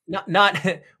House. Mhm. Not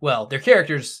well, their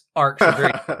characters' arcs are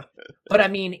very, but I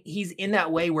mean, he's in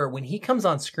that way where when he comes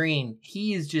on screen,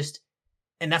 he is just,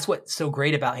 and that's what's so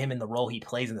great about him in the role he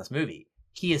plays in this movie.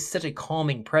 He is such a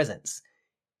calming presence.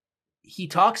 He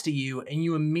talks to you and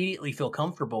you immediately feel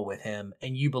comfortable with him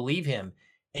and you believe him.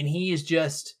 And he is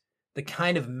just the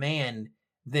kind of man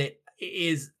that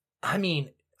is, I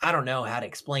mean, I don't know how to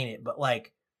explain it, but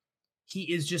like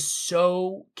he is just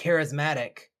so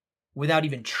charismatic without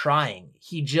even trying.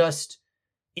 He just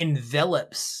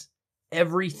envelops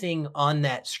everything on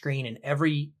that screen and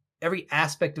every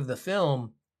aspect of the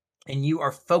film, and you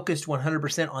are focused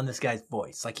 100% on this guy's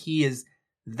voice. Like he is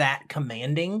that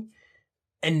commanding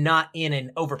and not in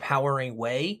an overpowering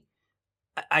way.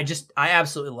 I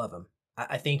absolutely love him.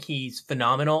 I think he's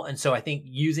phenomenal. And so I think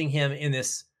using him in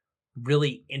this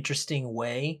really interesting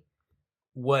way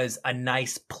was a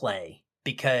nice play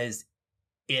because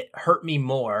it hurt me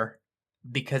more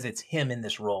because it's him in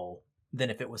this role than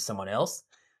if it was someone else.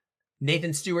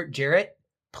 Nathan Stewart Jarrett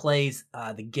plays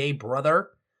the gay brother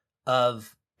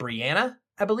of Brianna,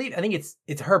 I believe. I think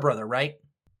it's her brother, right?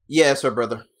 Yeah, it's her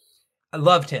brother. I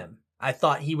loved him. I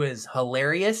thought he was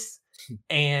hilarious,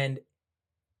 and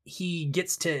he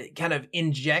gets to kind of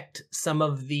inject some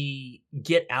of the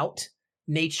get out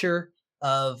nature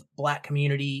of Black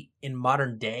community in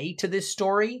modern day to this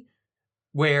story,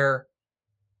 where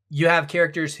you have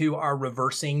characters who are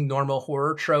reversing normal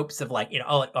horror tropes of like,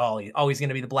 always going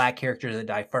to be the Black character that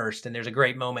die first. And there's a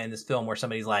great moment in this film where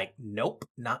somebody's like, nope,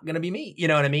 not going to be me. You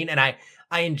know what I mean? And I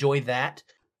enjoy that.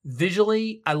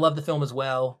 Visually, I love the film as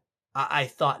well. I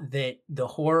thought that the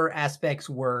horror aspects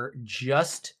were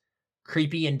just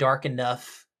creepy and dark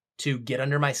enough to get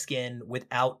under my skin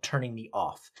without turning me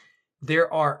off.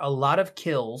 There are a lot of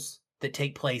kills that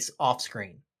take place off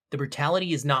screen. The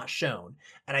brutality is not shown.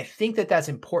 And I think that that's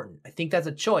important. I think that's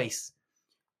a choice.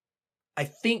 I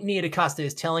think Nia DaCosta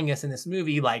is telling us in this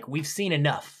movie, like, we've seen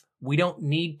enough. We don't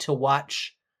need to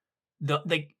watch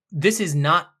this is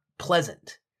not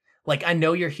pleasant. Like, I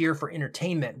know you're here for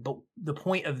entertainment, but the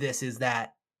point of this is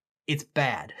that it's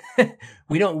bad.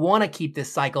 We don't want to keep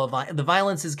this cycle of the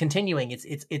violence is continuing.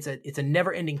 It's a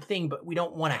never ending thing, but we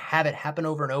don't want to have it happen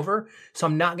over and over. So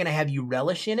I'm not going to have you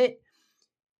relish in it.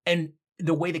 And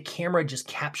the way the camera just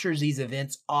captures these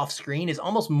events off screen is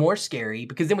almost more scary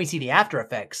because then we see the after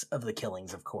effects of the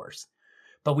killings, of course,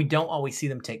 but we don't always see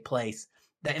them take place.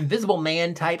 The Invisible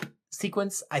Man type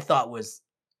sequence I thought was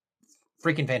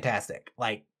freaking fantastic.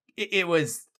 Like it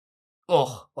was,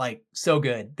 like so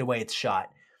good the way it's shot.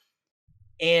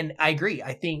 And I agree.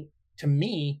 I think to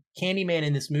me, Candyman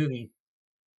in this movie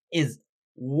is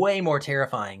way more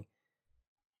terrifying.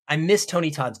 I miss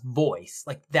Tony Todd's voice.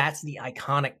 Like that's the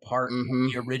iconic part of Mm-hmm.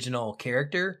 the original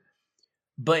character.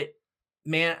 But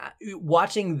man,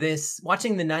 watching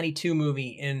the 92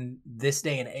 movie in this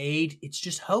day and age, it's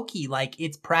just hokey. Like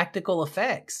it's practical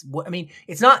effects. I mean,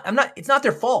 it's not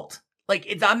their fault. Like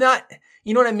I'm not,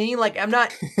 you know what I mean? Like I'm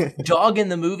not dogging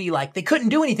the movie like they couldn't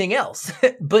do anything else.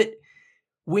 But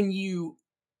when you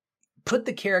put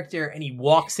the character and he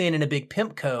walks in a big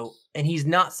pimp coat and he's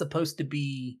not supposed to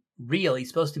be real, he's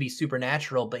supposed to be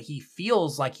supernatural, but he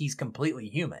feels like he's completely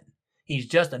human. He's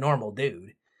just a normal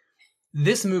dude.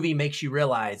 This movie makes you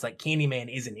realize like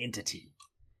Candyman is an entity,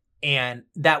 and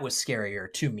that was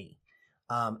scarier to me.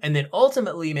 And then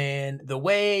ultimately, man, the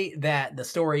way that the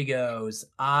story goes,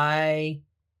 I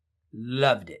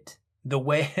loved it. The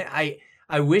way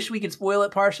I wish we could spoil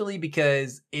it partially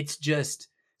because it's just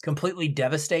completely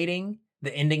devastating,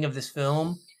 the ending of this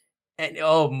film. And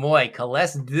oh boy,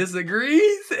 Celeste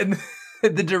disagrees. And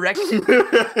the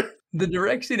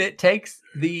direction it takes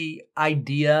the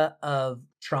idea of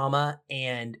trauma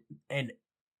and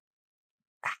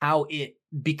how it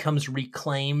becomes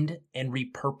reclaimed and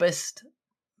repurposed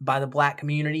by the Black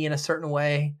community in a certain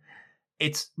way,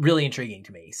 it's really intriguing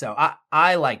to me. So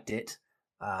I liked it.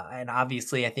 And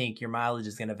obviously, I think your mileage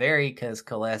is going to vary because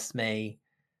Celeste may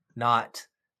not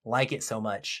like it so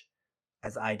much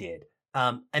as I did.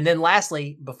 And then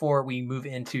lastly, before we move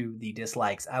into the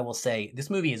dislikes, I will say this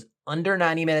movie is under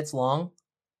 90 minutes long.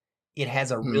 It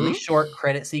has a really short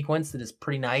credit sequence that is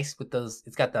pretty nice with those.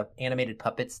 It's got the animated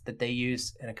puppets that they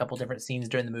use in a couple different scenes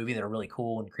during the movie that are really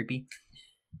cool and creepy.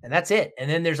 And that's it. And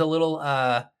then there's a little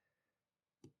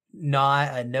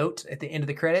note at the end of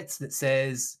the credits that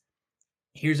says,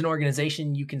 here's an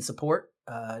organization you can support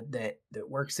that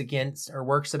works against or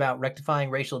works about rectifying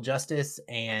racial justice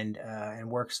and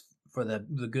works for the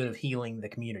good of healing the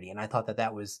community. And I thought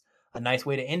that was a nice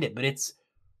way to end it. But it's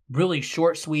really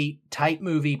short, sweet, tight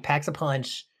movie, packs a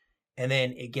punch, and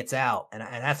then it gets out, and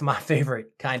that's my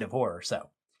favorite kind of horror. So,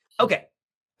 okay,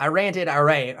 I ranted, I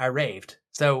raved.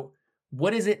 So,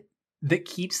 what is it that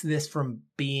keeps this from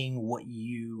being what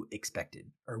you expected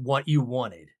or what you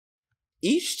wanted?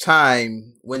 Each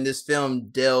time when this film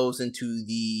delves into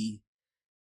the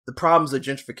problems of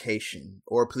gentrification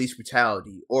or police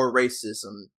brutality or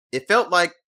racism, it felt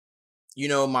like,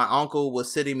 my uncle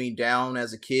was sitting me down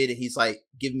as a kid and he's like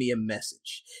giving me a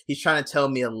message. He's trying to tell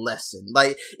me a lesson.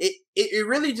 Like it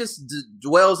really just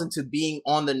dwells into being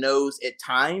on the nose at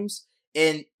times.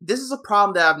 And this is a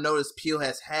problem that I've noticed Peele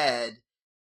has had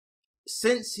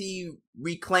since he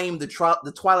reclaimed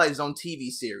the Twilight Zone TV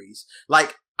series.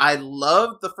 Like, I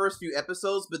loved the first few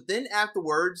episodes, but then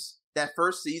afterwards, that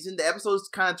first season, the episodes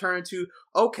kind of turned to,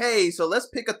 okay, so let's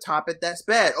pick a topic that's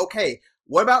bad. Okay,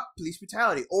 what about police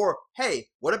brutality? Or, hey,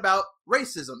 what about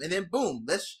racism? And then boom,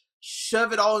 let's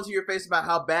shove it all into your face about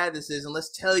how bad this is, and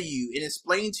let's tell you and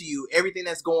explain to you everything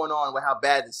that's going on with how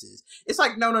bad this is. It's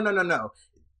like, no.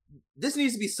 This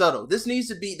needs to be subtle. There needs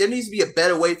to be a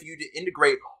better way for you to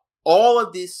integrate all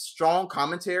of this strong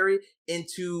commentary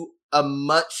into a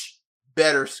much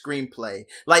better screenplay.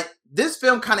 Like, this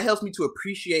film kind of helps me to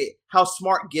appreciate how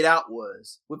smart Get Out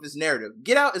was with its narrative.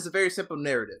 Get Out is a very simple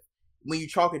narrative when you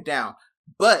chalk it down,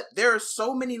 but there are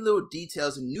so many little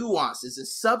details and nuances and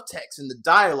subtext in the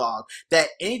dialogue that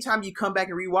anytime you come back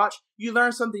and rewatch, you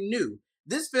learn something new.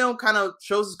 This film kind of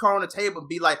shows his card on the table and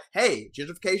be like, hey,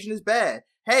 gentrification is bad.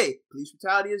 Hey, police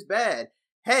brutality is bad.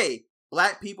 Hey,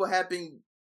 black people have been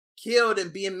killed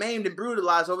and being maimed and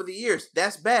brutalized over the years.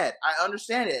 That's bad. I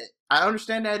understand it. I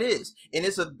understand that is. And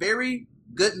it's a very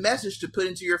good message to put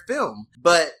into your film.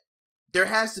 But there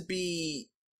has to be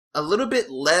a little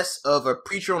bit less of a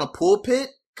preacher on a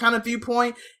pulpit kind of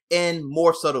viewpoint and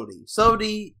more subtlety.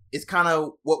 Subtlety is kind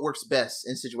of what works best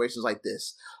in situations like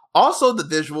this. Also, the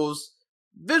visuals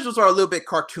are a little bit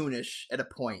cartoonish at a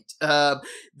point.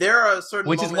 There are certain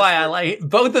which is why I like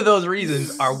both of those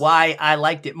reasons are why I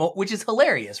liked it more, which is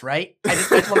hilarious, right? I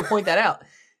just want to point that out.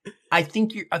 I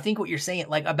think what you're saying,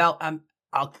 like, about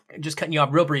I'll just cutting you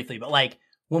off real briefly, but like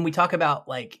when we talk about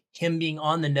like him being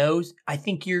on the nose, I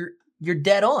think you're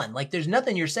dead on. Like, there's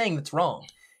nothing you're saying that's wrong.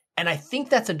 And I think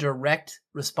that's a direct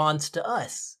response to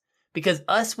Us, because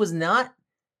Us was not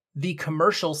the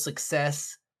commercial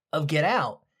success of Get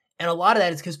Out. And a lot of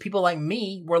that is because people like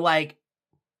me were like,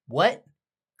 what?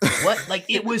 Like,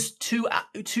 it was too,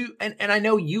 and I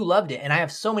know you loved it. And I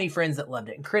have so many friends that loved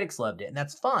it and critics loved it. And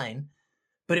that's fine.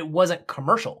 But it wasn't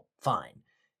commercial fine.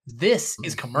 This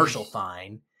is commercial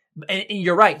fine. And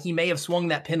you're right. He may have swung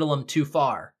that pendulum too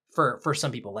far for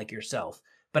some people like yourself.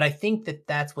 But I think that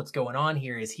that's what's going on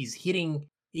here is he's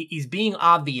being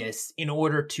obvious in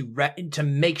order to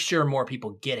make sure more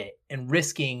people get it, and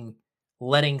risking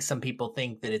letting some people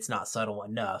think that it's not subtle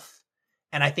enough.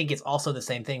 And I think it's also the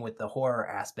same thing with the horror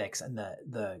aspects and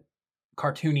the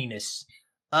cartooniness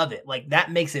of it. Like,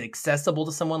 that makes it accessible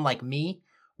to someone like me,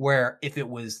 where if it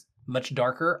was much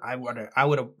darker, I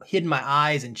would have hidden my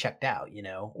eyes and checked out,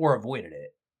 or avoided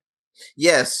it.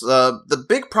 Yes, the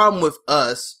big problem with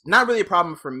Us, not really a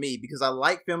problem for me because I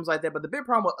like films like that, but the big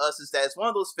problem with Us is that it's one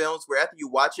of those films where after you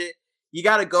watch it, you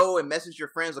gotta go and message your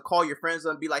friends or call your friends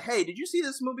and be like, hey, did you see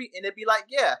this movie? And they'd be like,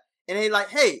 yeah. And they're like,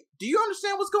 hey, do you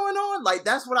understand what's going on? Like,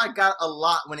 that's what I got a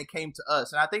lot when it came to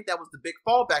Us. And I think that was the big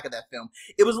fallback of that film.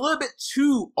 It was a little bit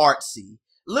too artsy,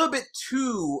 a little bit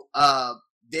too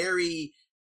very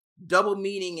double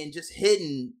meaning and just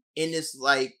hidden in this,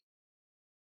 like,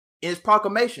 in his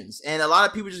proclamations. And a lot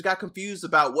of people just got confused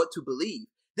about what to believe.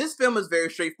 This film is very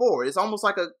straightforward. It's almost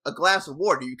like a glass of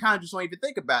water. You kind of just don't even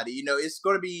think about it. It's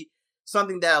going to be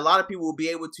something that a lot of people will be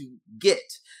able to get.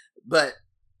 But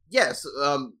yes,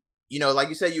 like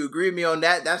you said, you agree with me on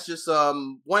that. That's just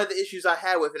one of the issues I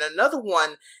had with it. And another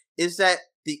one is that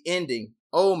the ending.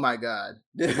 Oh my God.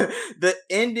 The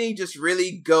ending just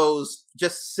really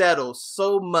settles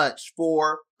so much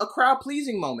for a crowd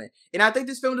pleasing moment. And I think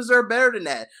this film deserved better than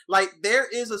that. Like, there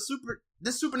is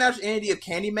this supernatural entity of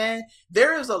Candyman.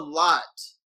 There is a lot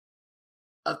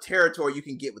of territory you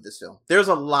can get with this film. There's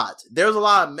a lot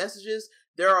of messages.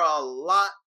 There's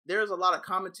a lot of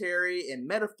commentary and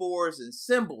metaphors and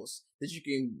symbols that you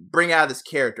can bring out of this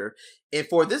character. And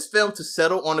for this film to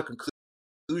settle on the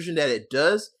conclusion that it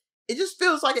does, it just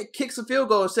feels like it kicks a field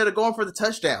goal instead of going for the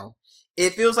touchdown.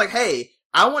 It feels like, hey,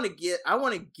 I want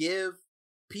to give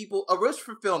people a risk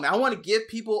for filming. I want to give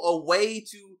people a way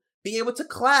to be able to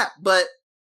clap, but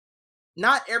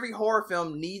not every horror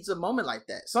film needs a moment like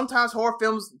that. Sometimes horror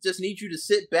films just need you to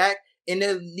sit back and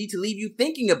they need to leave you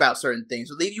thinking about certain things,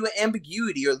 or leave you in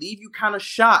ambiguity, or leave you kind of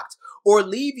shocked, or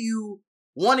leave you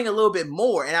wanting a little bit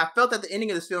more. And I felt that the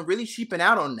ending of this film really cheaping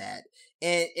out on that.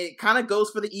 And it kind of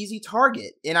goes for the easy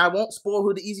target. And I won't spoil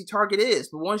who the easy target is,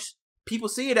 but once people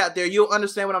see it out there, you'll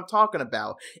understand what I'm talking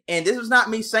about. And this is not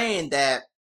me saying that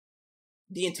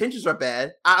the intentions are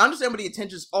bad. I understand what the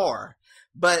intentions are.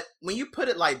 But when you put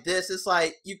it like this, it's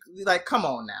like, come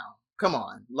on now. Come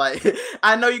on. Like,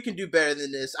 I know you can do better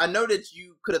than this. I know that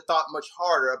you could have thought much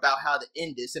harder about how to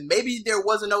end this. And maybe there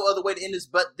wasn't no other way to end this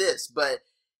but this. But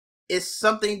it's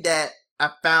something that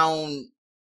I found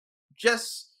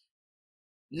just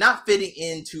not fitting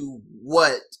into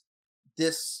what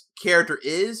this character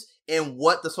is and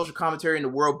what the social commentary and the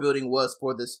world building was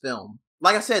for this film.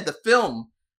 Like I said, the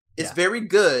film is very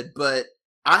good, but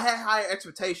I had higher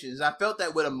expectations. I felt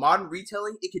that with a modern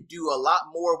retelling, it could do a lot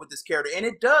more with this character, and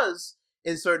it does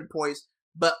in certain points,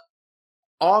 but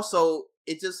also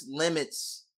it just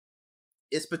limits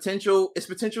its potential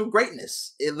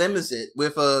greatness. It limits it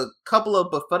with a couple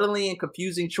of befuddling and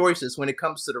confusing choices when it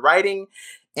comes to the writing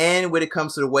and when it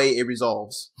comes to the way it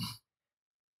resolves.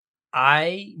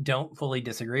 I don't fully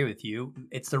disagree with you.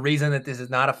 It's the reason that this is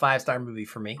not a 5-star movie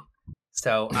for me.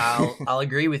 So I'll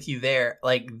agree with you there.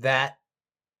 Like, that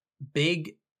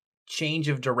big change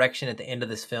of direction at the end of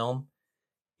this film,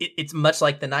 it's much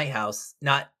like The Night House,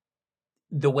 not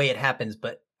the way it happens,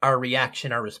 but our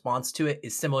reaction, our response to it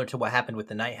is similar to what happened with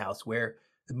The Night House, where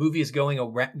the movie is going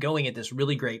at this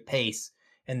really great pace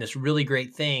and this really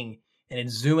great thing, and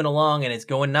it's zooming along and it's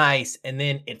going nice, and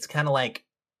then it's kind of like,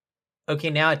 okay,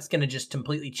 now it's going to just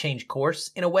completely change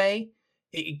course in a way.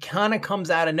 It kind of comes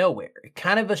out of nowhere,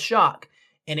 kind of a shock,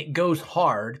 and it goes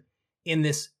hard in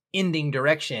this ending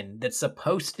direction that's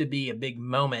supposed to be a big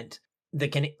moment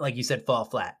that can, like you said, fall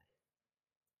flat.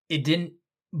 It didn't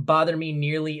bother me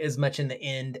nearly as much in the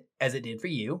end as it did for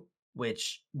you,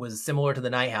 which was similar to The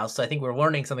Night House. So I think we're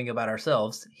learning something about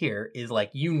ourselves here, is like,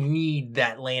 you need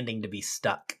that landing to be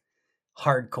stuck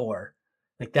hardcore.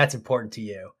 Like, that's important to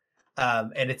you.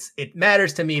 And it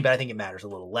matters to me, but I think it matters a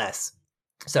little less.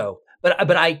 So,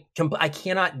 but I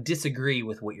cannot disagree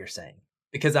with what you're saying,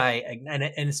 because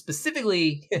and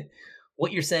specifically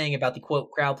what you're saying about the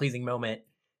quote crowd pleasing moment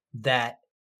that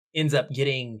ends up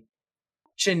getting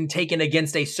taken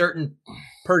against a certain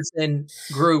person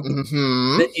group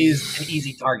that is an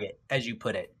easy target, as you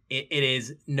put it. It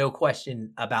is no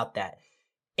question about that.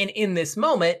 And in this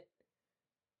moment,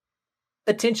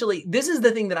 potentially, this is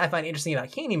the thing that I find interesting about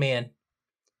Candyman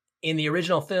in the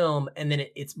original film, and then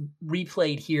it's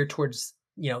replayed here towards,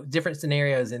 different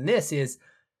scenarios in this, is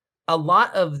a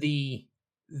lot of the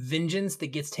vengeance that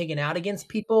gets taken out against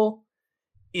people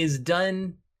is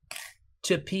done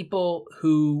to people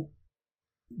who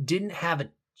didn't have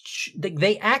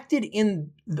they acted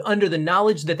under the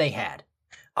knowledge that they had.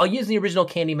 I'll use the original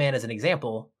Candyman as an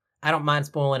example. I don't mind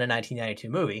spoiling a 1992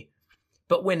 movie,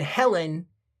 but when Helen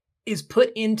is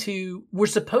put into, we're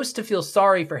supposed to feel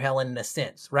sorry for Helen in a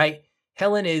sense, right?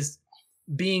 Helen is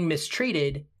being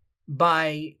mistreated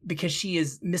because she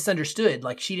is misunderstood.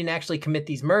 Like, she didn't actually commit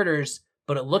these murders,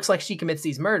 but it looks like she commits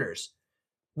these murders.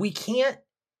 We can't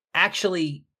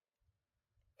actually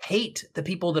hate the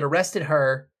people that arrested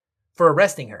her for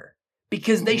arresting her,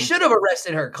 because they should have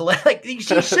arrested her. Like, she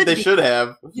should they should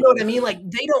have. You know what I mean? Like,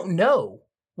 they don't know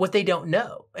what they don't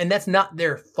know, and that's not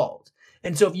their fault.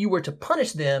 And so if you were to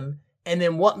punish them and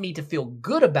then want me to feel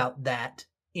good about that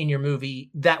in your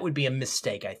movie, that would be a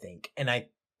mistake, I think. And I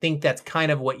think that's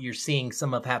kind of what you're seeing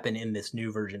some of happen in this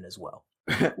new version as well.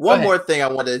 One more thing I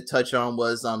wanted to touch on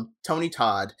was Tony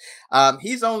Todd.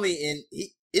 It's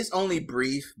only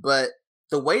brief, but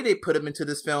the way they put him into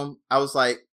this film, I was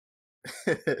like,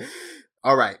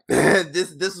 all right,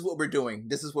 this is what we're doing.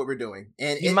 This is what we're doing.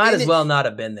 And you might as well not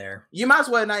have been there. You might as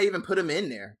well not even put him in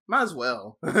there. Might as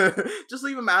well. Just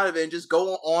leave him out of it and just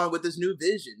go on with this new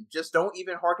vision. Just don't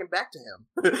even harken back to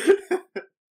him.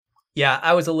 Yeah,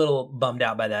 I was a little bummed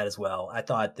out by that as well. I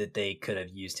thought that they could have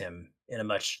used him in a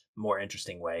much more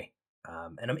interesting way,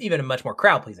 and even a much more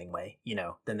crowd-pleasing way,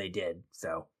 than they did.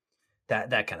 So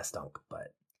that kind of stunk.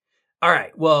 But all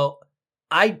right, well,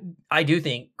 I do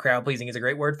think crowd pleasing is a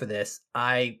great word for this.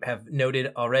 I have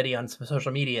noted already on some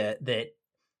social media that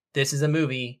this is a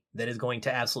movie that is going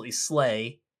to absolutely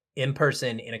slay in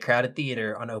person in a crowded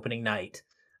theater on opening night.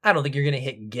 I don't think you're going to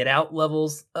hit Get Out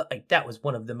levels. Like, that was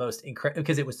one of the most incredible,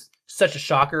 because it was such a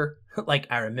shocker. Like,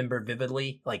 I remember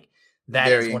vividly. Like, that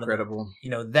very is one incredible.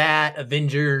 Of that,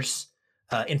 Avengers,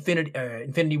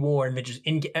 Infinity War, Avengers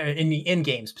in the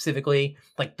Endgame specifically.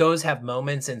 Like, those have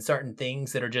moments and certain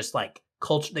things that are just like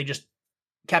culture. They just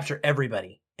capture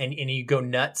everybody, and you go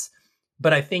nuts.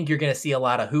 But I think you're going to see a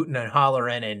lot of hooting and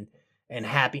hollering and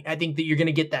happy. I think that you're going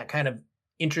to get that kind of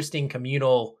interesting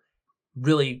communal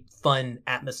really fun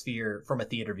atmosphere from a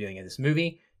theater viewing of this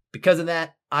movie. Because of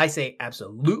that, I say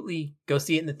absolutely go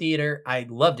see it in the theater. I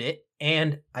loved it,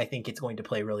 and I think it's going to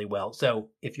play really well. So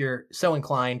if you're so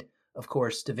inclined, of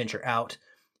course, to venture out,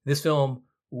 this film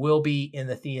will be in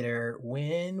the theater.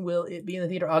 When will it be in the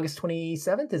theater? August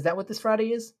 27th? Is that what this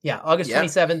Friday is? Yeah, August Yeah.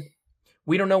 27th.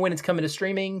 We don't know when it's coming to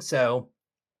streaming, so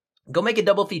go make a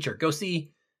double feature. Go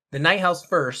see The Night House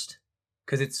first,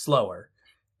 because it's slower,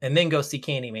 and then go see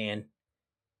Candyman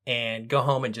and go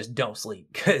home and just don't sleep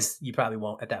because you probably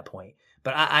won't at that point.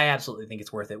 But I absolutely think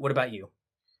it's worth it. What about you?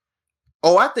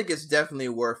 Oh, I think it's definitely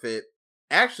worth it.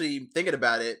 Actually, thinking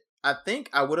about it, I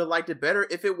think I would have liked it better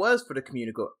if it was for the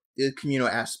communal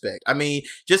aspect. I mean,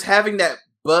 just having that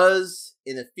buzz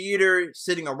in the theater,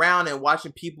 sitting around and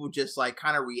watching people just like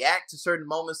kind of react to certain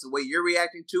moments the way you're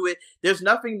reacting to it. There's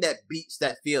nothing that beats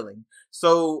that feeling.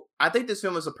 So I think this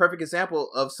film is a perfect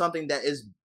example of something that is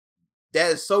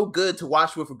so good to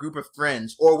watch with a group of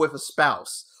friends or with a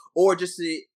spouse or just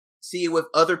to see it with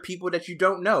other people that you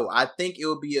don't know. I think it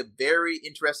will be a very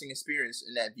interesting experience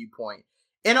in that viewpoint.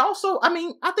 And also, I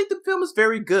mean, I think the film is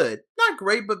very good. Not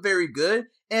great, but very good.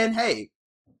 And hey,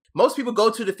 most people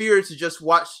go to the theater to just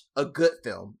watch a good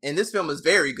film. And this film is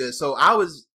very good. So I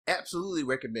was absolutely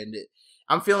recommend it.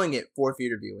 I'm feeling it for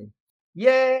theater viewing.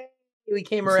 Yay! We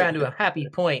came around to a happy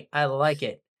point. I like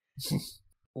it.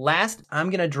 Last, I'm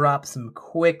going to drop some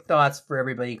quick thoughts for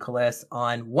everybody, Celeste,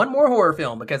 on one more horror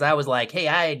film because I was like, hey,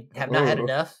 I have not had Ooh.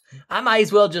 enough. I might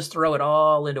as well just throw it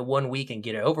all into 1 week and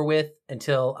get it over with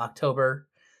until October.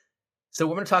 So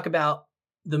we're going to talk about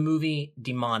the movie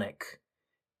Demonic.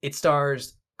 It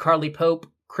stars Carly Pope,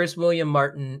 Chris William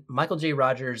Martin, Michael J.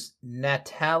 Rogers,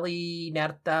 Natalie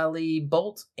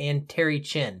Bolt, and Terry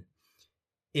Chin.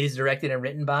 It is directed and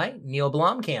written by Neil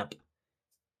Blomkamp.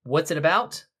 What's it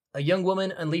about? A young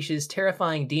woman unleashes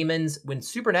terrifying demons when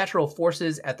supernatural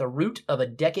forces at the root of a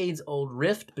decades-old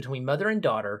rift between mother and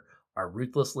daughter are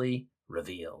ruthlessly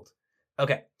revealed.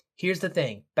 Okay, here's the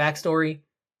thing. Backstory.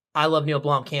 I love Neil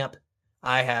Blomkamp.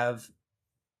 I have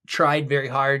tried very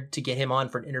hard to get him on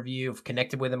for an interview. I've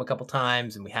connected with him a couple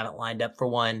times, and we haven't lined up for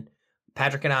one.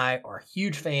 Patrick and I are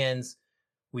huge fans.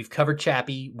 We've covered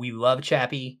Chappie. We love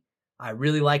Chappie. I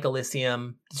really like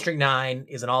Elysium. District 9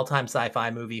 is an all-time sci-fi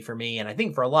movie for me, and I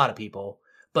think for a lot of people.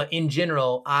 But in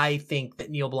general, I think that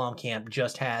Neil Blomkamp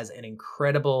just has an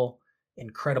incredible,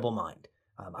 incredible mind.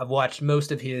 I've watched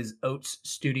most of his Oats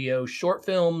Studio short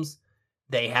films.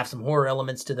 They have some horror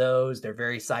elements to those. They're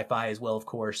very sci-fi as well, of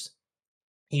course.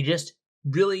 He just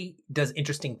really does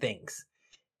interesting things.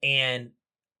 And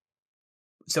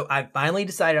so I finally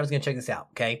decided I was going to check this out,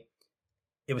 okay?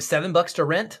 It was $7 to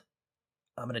rent.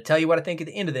 I'm going to tell you what I think at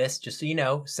the end of this, just so you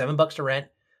know. $7 to rent.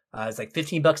 It's like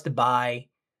 $15 to buy.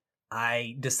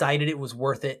 I decided it was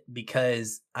worth it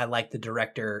because I like the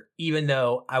director, even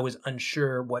though I was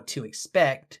unsure what to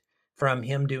expect from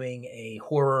him doing a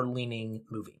horror-leaning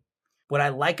movie. What I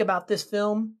like about this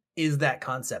film is that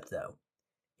concept, though.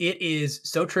 It is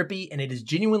so trippy, and it is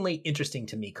genuinely interesting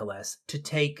to me, Celeste, to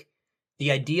take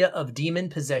the idea of demon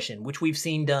possession, which we've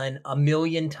seen done a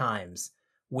million times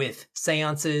with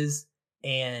seances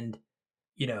and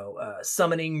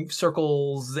summoning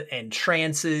circles and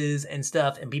trances and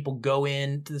stuff, and people go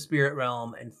into the spirit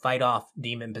realm and fight off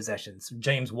demon possessions.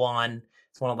 James Wan,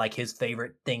 it's one of like his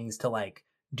favorite things to like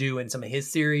do in some of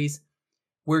his series.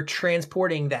 We're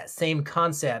transporting that same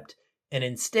concept, and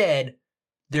instead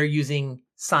they're using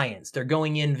science. They're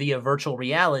going in via virtual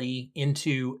reality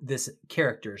into this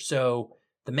character. So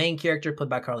the main character, played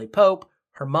by Carly Pope,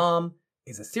 her mom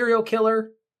is a serial killer.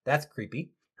 That's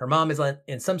creepy. Her mom is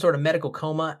in some sort of medical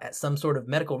coma at some sort of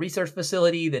medical research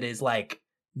facility that is like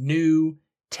new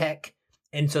tech.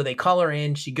 And so they call her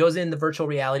in. She goes in the virtual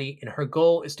reality, and her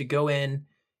goal is to go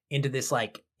into this,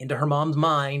 like, into her mom's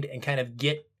mind and kind of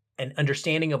get an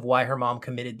understanding of why her mom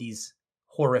committed these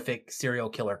horrific serial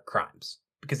killer crimes,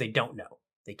 because they don't know.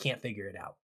 They can't figure it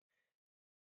out.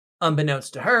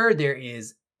 Unbeknownst to her, there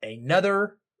is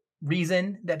another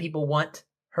reason that people want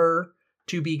her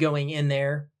to be going in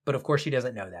there, but of course she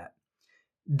doesn't know that.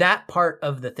 That part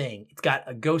of the thing, it's got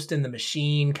a Ghost in the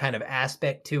Machine kind of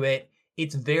aspect to it.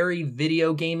 It's very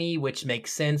video gamey, which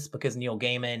makes sense because Neil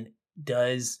Gaiman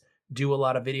does do a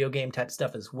lot of video game type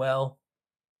stuff as well.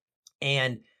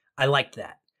 And I liked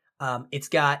that. It's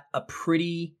got a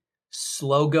pretty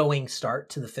slow going start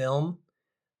to the film.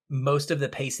 Most of the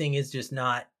pacing is just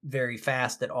not very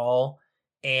fast at all.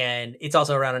 And it's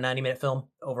also around a 90-minute film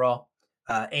overall.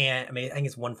 And I mean, I think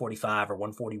it's 145 or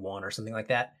 141 or something like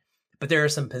that. But there are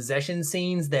some possession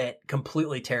scenes that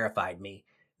completely terrified me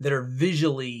that are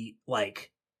visually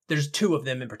like, there's two of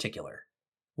them in particular.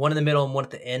 one in the middle and one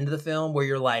at the end of the film, where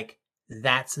you're like,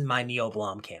 that's my Neil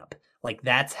Blomkamp. Like,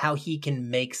 that's how he can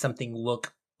make something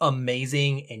look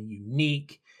amazing and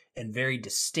unique and very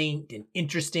distinct and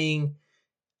interesting.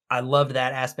 I loved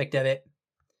that aspect of it.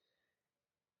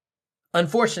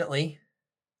 Unfortunately,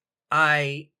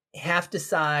 I have to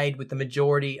side with the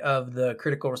majority of the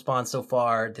critical response so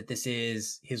far that this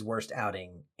is his worst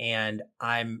outing. And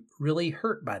I'm really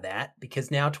hurt by that,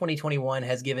 because now 2021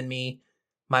 has given me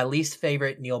my least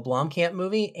favorite Neil Blomkamp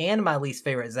movie and my least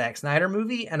favorite Zack Snyder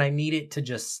movie. And I need it to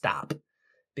just stop,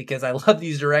 because I love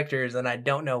these directors and I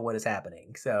don't know what is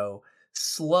happening. So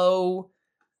slow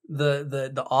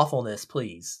the awfulness,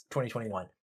 please, 2021.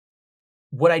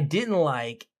 What I didn't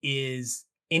like is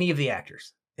any of the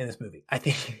actors in this movie. I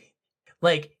think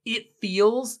like it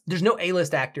feels, there's no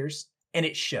A-list actors, and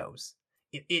it shows.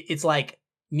 It's like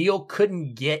Neil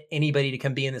couldn't get anybody to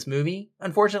come be in this movie,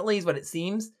 unfortunately, is what it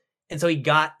seems. And so he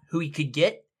got who he could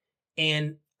get,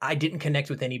 and I didn't connect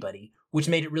with anybody, which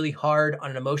made it really hard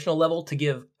on an emotional level to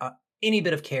give any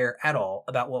bit of care at all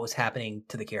about what was happening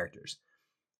to the characters.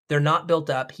 They're not built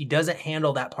up. He doesn't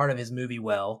handle that part of his movie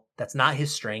well. That's not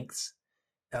his strengths.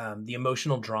 The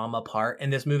emotional drama part,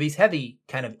 and this movie's heavy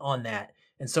kind of on that.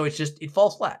 And so it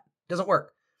falls flat. Doesn't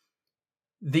work.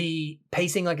 The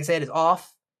pacing, like I said, is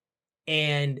off,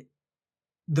 and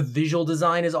the visual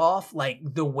design is off. Like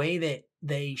the way that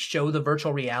they show the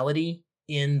virtual reality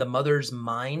in the mother's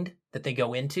mind that they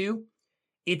go into,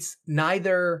 it's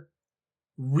neither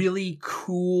really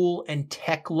cool and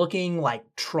tech looking like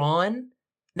Tron.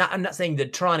 I'm not saying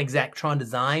the exact Tron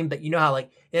design, but you know how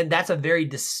like, and that's a very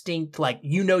distinct, like,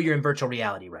 you're in virtual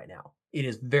reality right now. It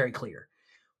is very clear.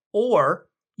 Or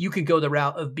you could go the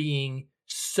route of being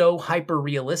so hyper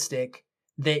realistic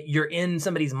that you're in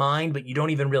somebody's mind, but you don't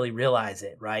even really realize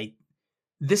it, right?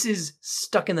 This is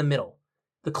stuck in the middle.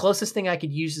 The closest thing I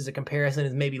could use as a comparison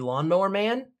is maybe Lawnmower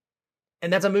Man.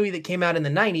 And that's a movie that came out in the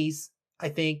 90s, I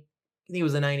think it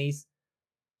was the 90s.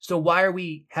 So why are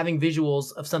we having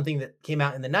visuals of something that came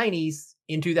out in the 90s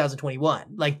in 2021?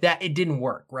 Like that, it didn't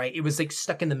work, right? It was like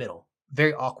stuck in the middle,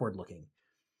 very awkward looking.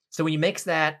 So when you mix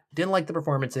that, didn't like the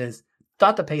performances,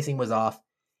 thought the pacing was off.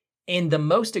 And the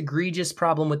most egregious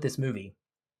problem with this movie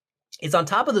is, on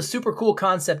top of the super cool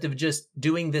concept of just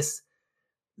doing this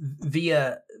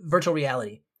via virtual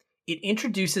reality, it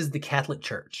introduces the Catholic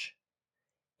Church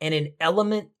and an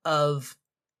element of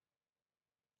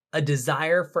a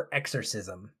desire for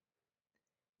exorcism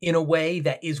in a way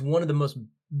that is one of the most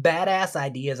badass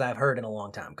ideas I've heard in a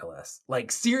long time, Kales.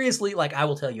 Like seriously, like I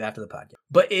will tell you after the podcast.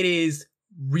 But it is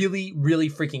really, really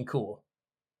freaking cool.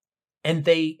 And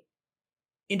they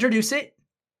introduce it,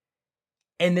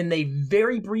 and then they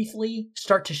very briefly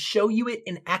start to show you it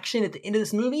in action at the end of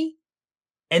this movie,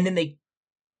 and then they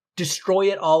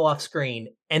destroy it all off screen,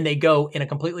 and they go in a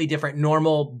completely different,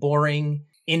 normal, boring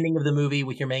ending of the movie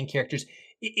with your main characters.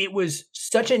 It was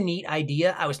such a neat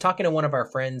idea. I was talking to one of our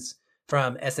friends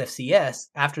from SFCS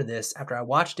after I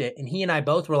watched it, and he and I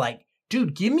both were like,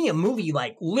 dude, give me a movie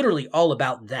like literally all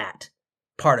about that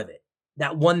part of it,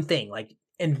 that one thing. Like,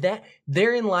 and that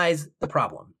therein lies the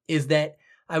problem, is that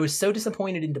I was so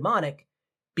disappointed in Demonic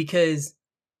because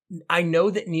I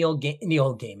know that Neil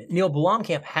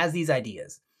Blomkamp has these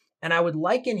ideas, and I would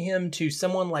liken him to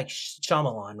someone like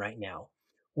Shyamalan right now,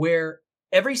 where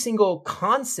every single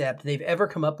concept they've ever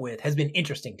come up with has been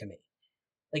interesting to me.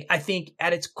 Like, I think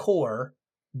at its core,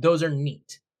 those are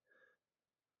neat.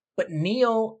 But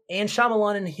Neil and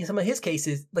Shyamalan, in some of his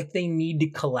cases, like, they need to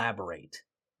collaborate.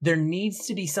 There needs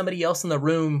to be somebody else in the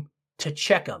room to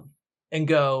check them and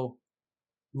go,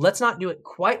 let's not do it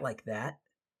quite like that.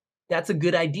 That's a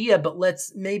good idea, but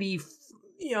let's maybe,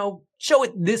 show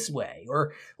it this way.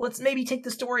 Or let's maybe take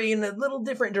the story in a little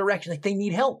different direction. Like, they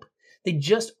need help. They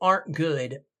just aren't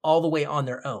good all the way on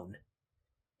their own.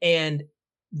 And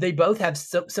they both have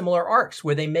similar arcs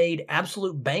where they made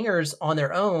absolute bangers on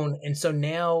their own. And so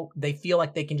now they feel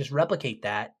like they can just replicate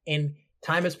that. And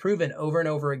time has proven over and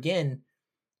over again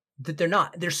that they're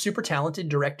not. They're super talented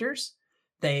directors.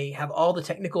 They have all the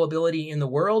technical ability in the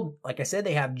world. Like I said,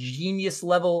 they have genius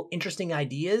level, interesting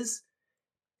ideas.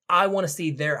 I want to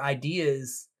see their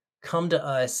ideas come to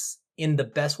us in the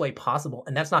best way possible.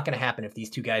 And that's not going to happen if these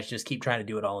two guys just keep trying to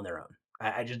do it all on their own.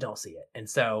 I just don't see it. And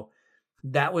so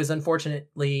that was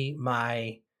unfortunately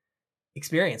my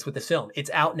experience with this film.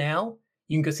 It's out now.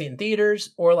 You can go see it in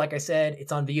theaters, or like I said,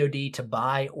 it's on VOD to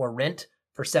buy or rent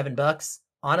for $7.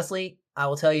 Honestly, I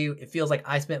will tell you, it feels like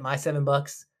I spent my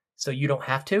 $7, so you don't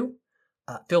have to.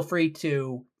 Feel free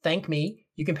to thank me.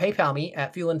 You can PayPal me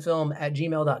at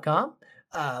fuelandfilm@gmail.com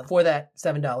for that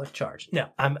 $7 charge. No,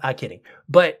 I'm kidding.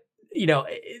 But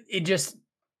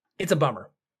it's a bummer.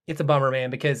 It's a bummer, man,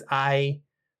 because I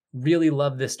really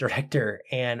love this director,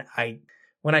 and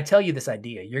when I tell you this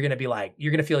idea, you're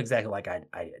gonna feel exactly like I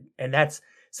did, and that's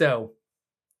so.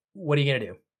 What are you gonna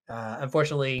do?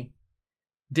 Unfortunately,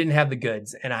 didn't have the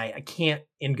goods, and I can't,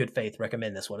 in good faith,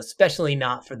 recommend this one, especially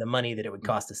not for the money that it would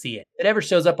cost to see it. If it ever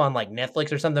shows up on like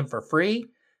Netflix or something for free,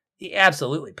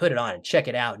 absolutely put it on and check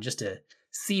it out just to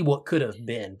see what could have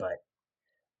been. But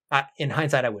in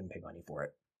hindsight, I wouldn't pay money for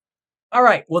it. All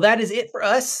right. Well, that is it for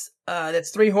us.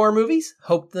 That's 3 horror movies.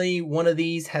 Hopefully one of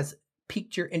these has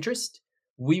piqued your interest.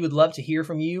 We would love to hear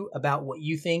from you about what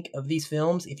you think of these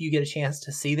films. If you get a chance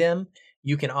to see them,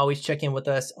 you can always check in with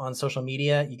us on social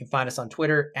media. You can find us on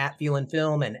Twitter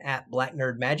 @FeelinFilm and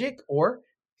 @BlackNerdMagic, or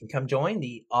you can come join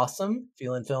the awesome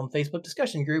Feelin' Film Facebook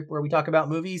discussion group where we talk about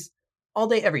movies all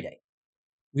day, every day.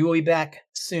 We will be back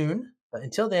soon, but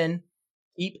until then,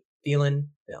 keep feeling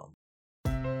film.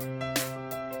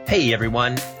 Hey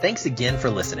everyone, thanks again for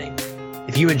listening.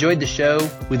 If you enjoyed the show,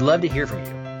 we'd love to hear from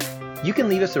you. You can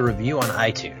leave us a review on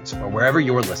iTunes or wherever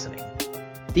you're listening.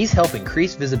 These help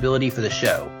increase visibility for the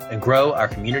show and grow our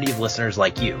community of listeners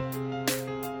like you.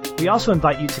 We also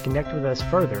invite you to connect with us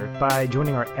further by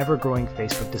joining our ever-growing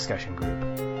Facebook discussion group.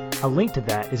 A link to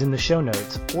that is in the show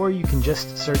notes, or you can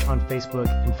just search on Facebook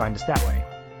and find us that way.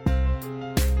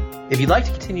 If you'd like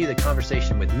to continue the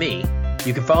conversation with me,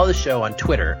 you can follow the show on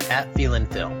Twitter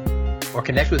 @FeelinFilm, or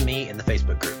connect with me in the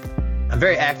Facebook group. I'm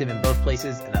very active in both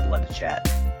places, and I'd love to chat.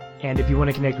 And if you want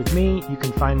to connect with me, you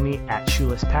can find me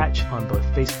 @ShoelessPatch on both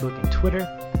Facebook and Twitter,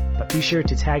 but be sure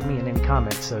to tag me in any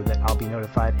comments so that I'll be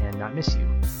notified and not miss you.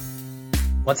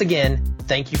 Once again,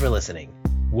 thank you for listening.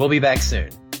 We'll be back soon.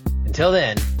 Until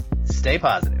then, stay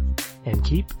positive. And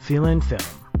keep feeling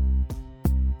film.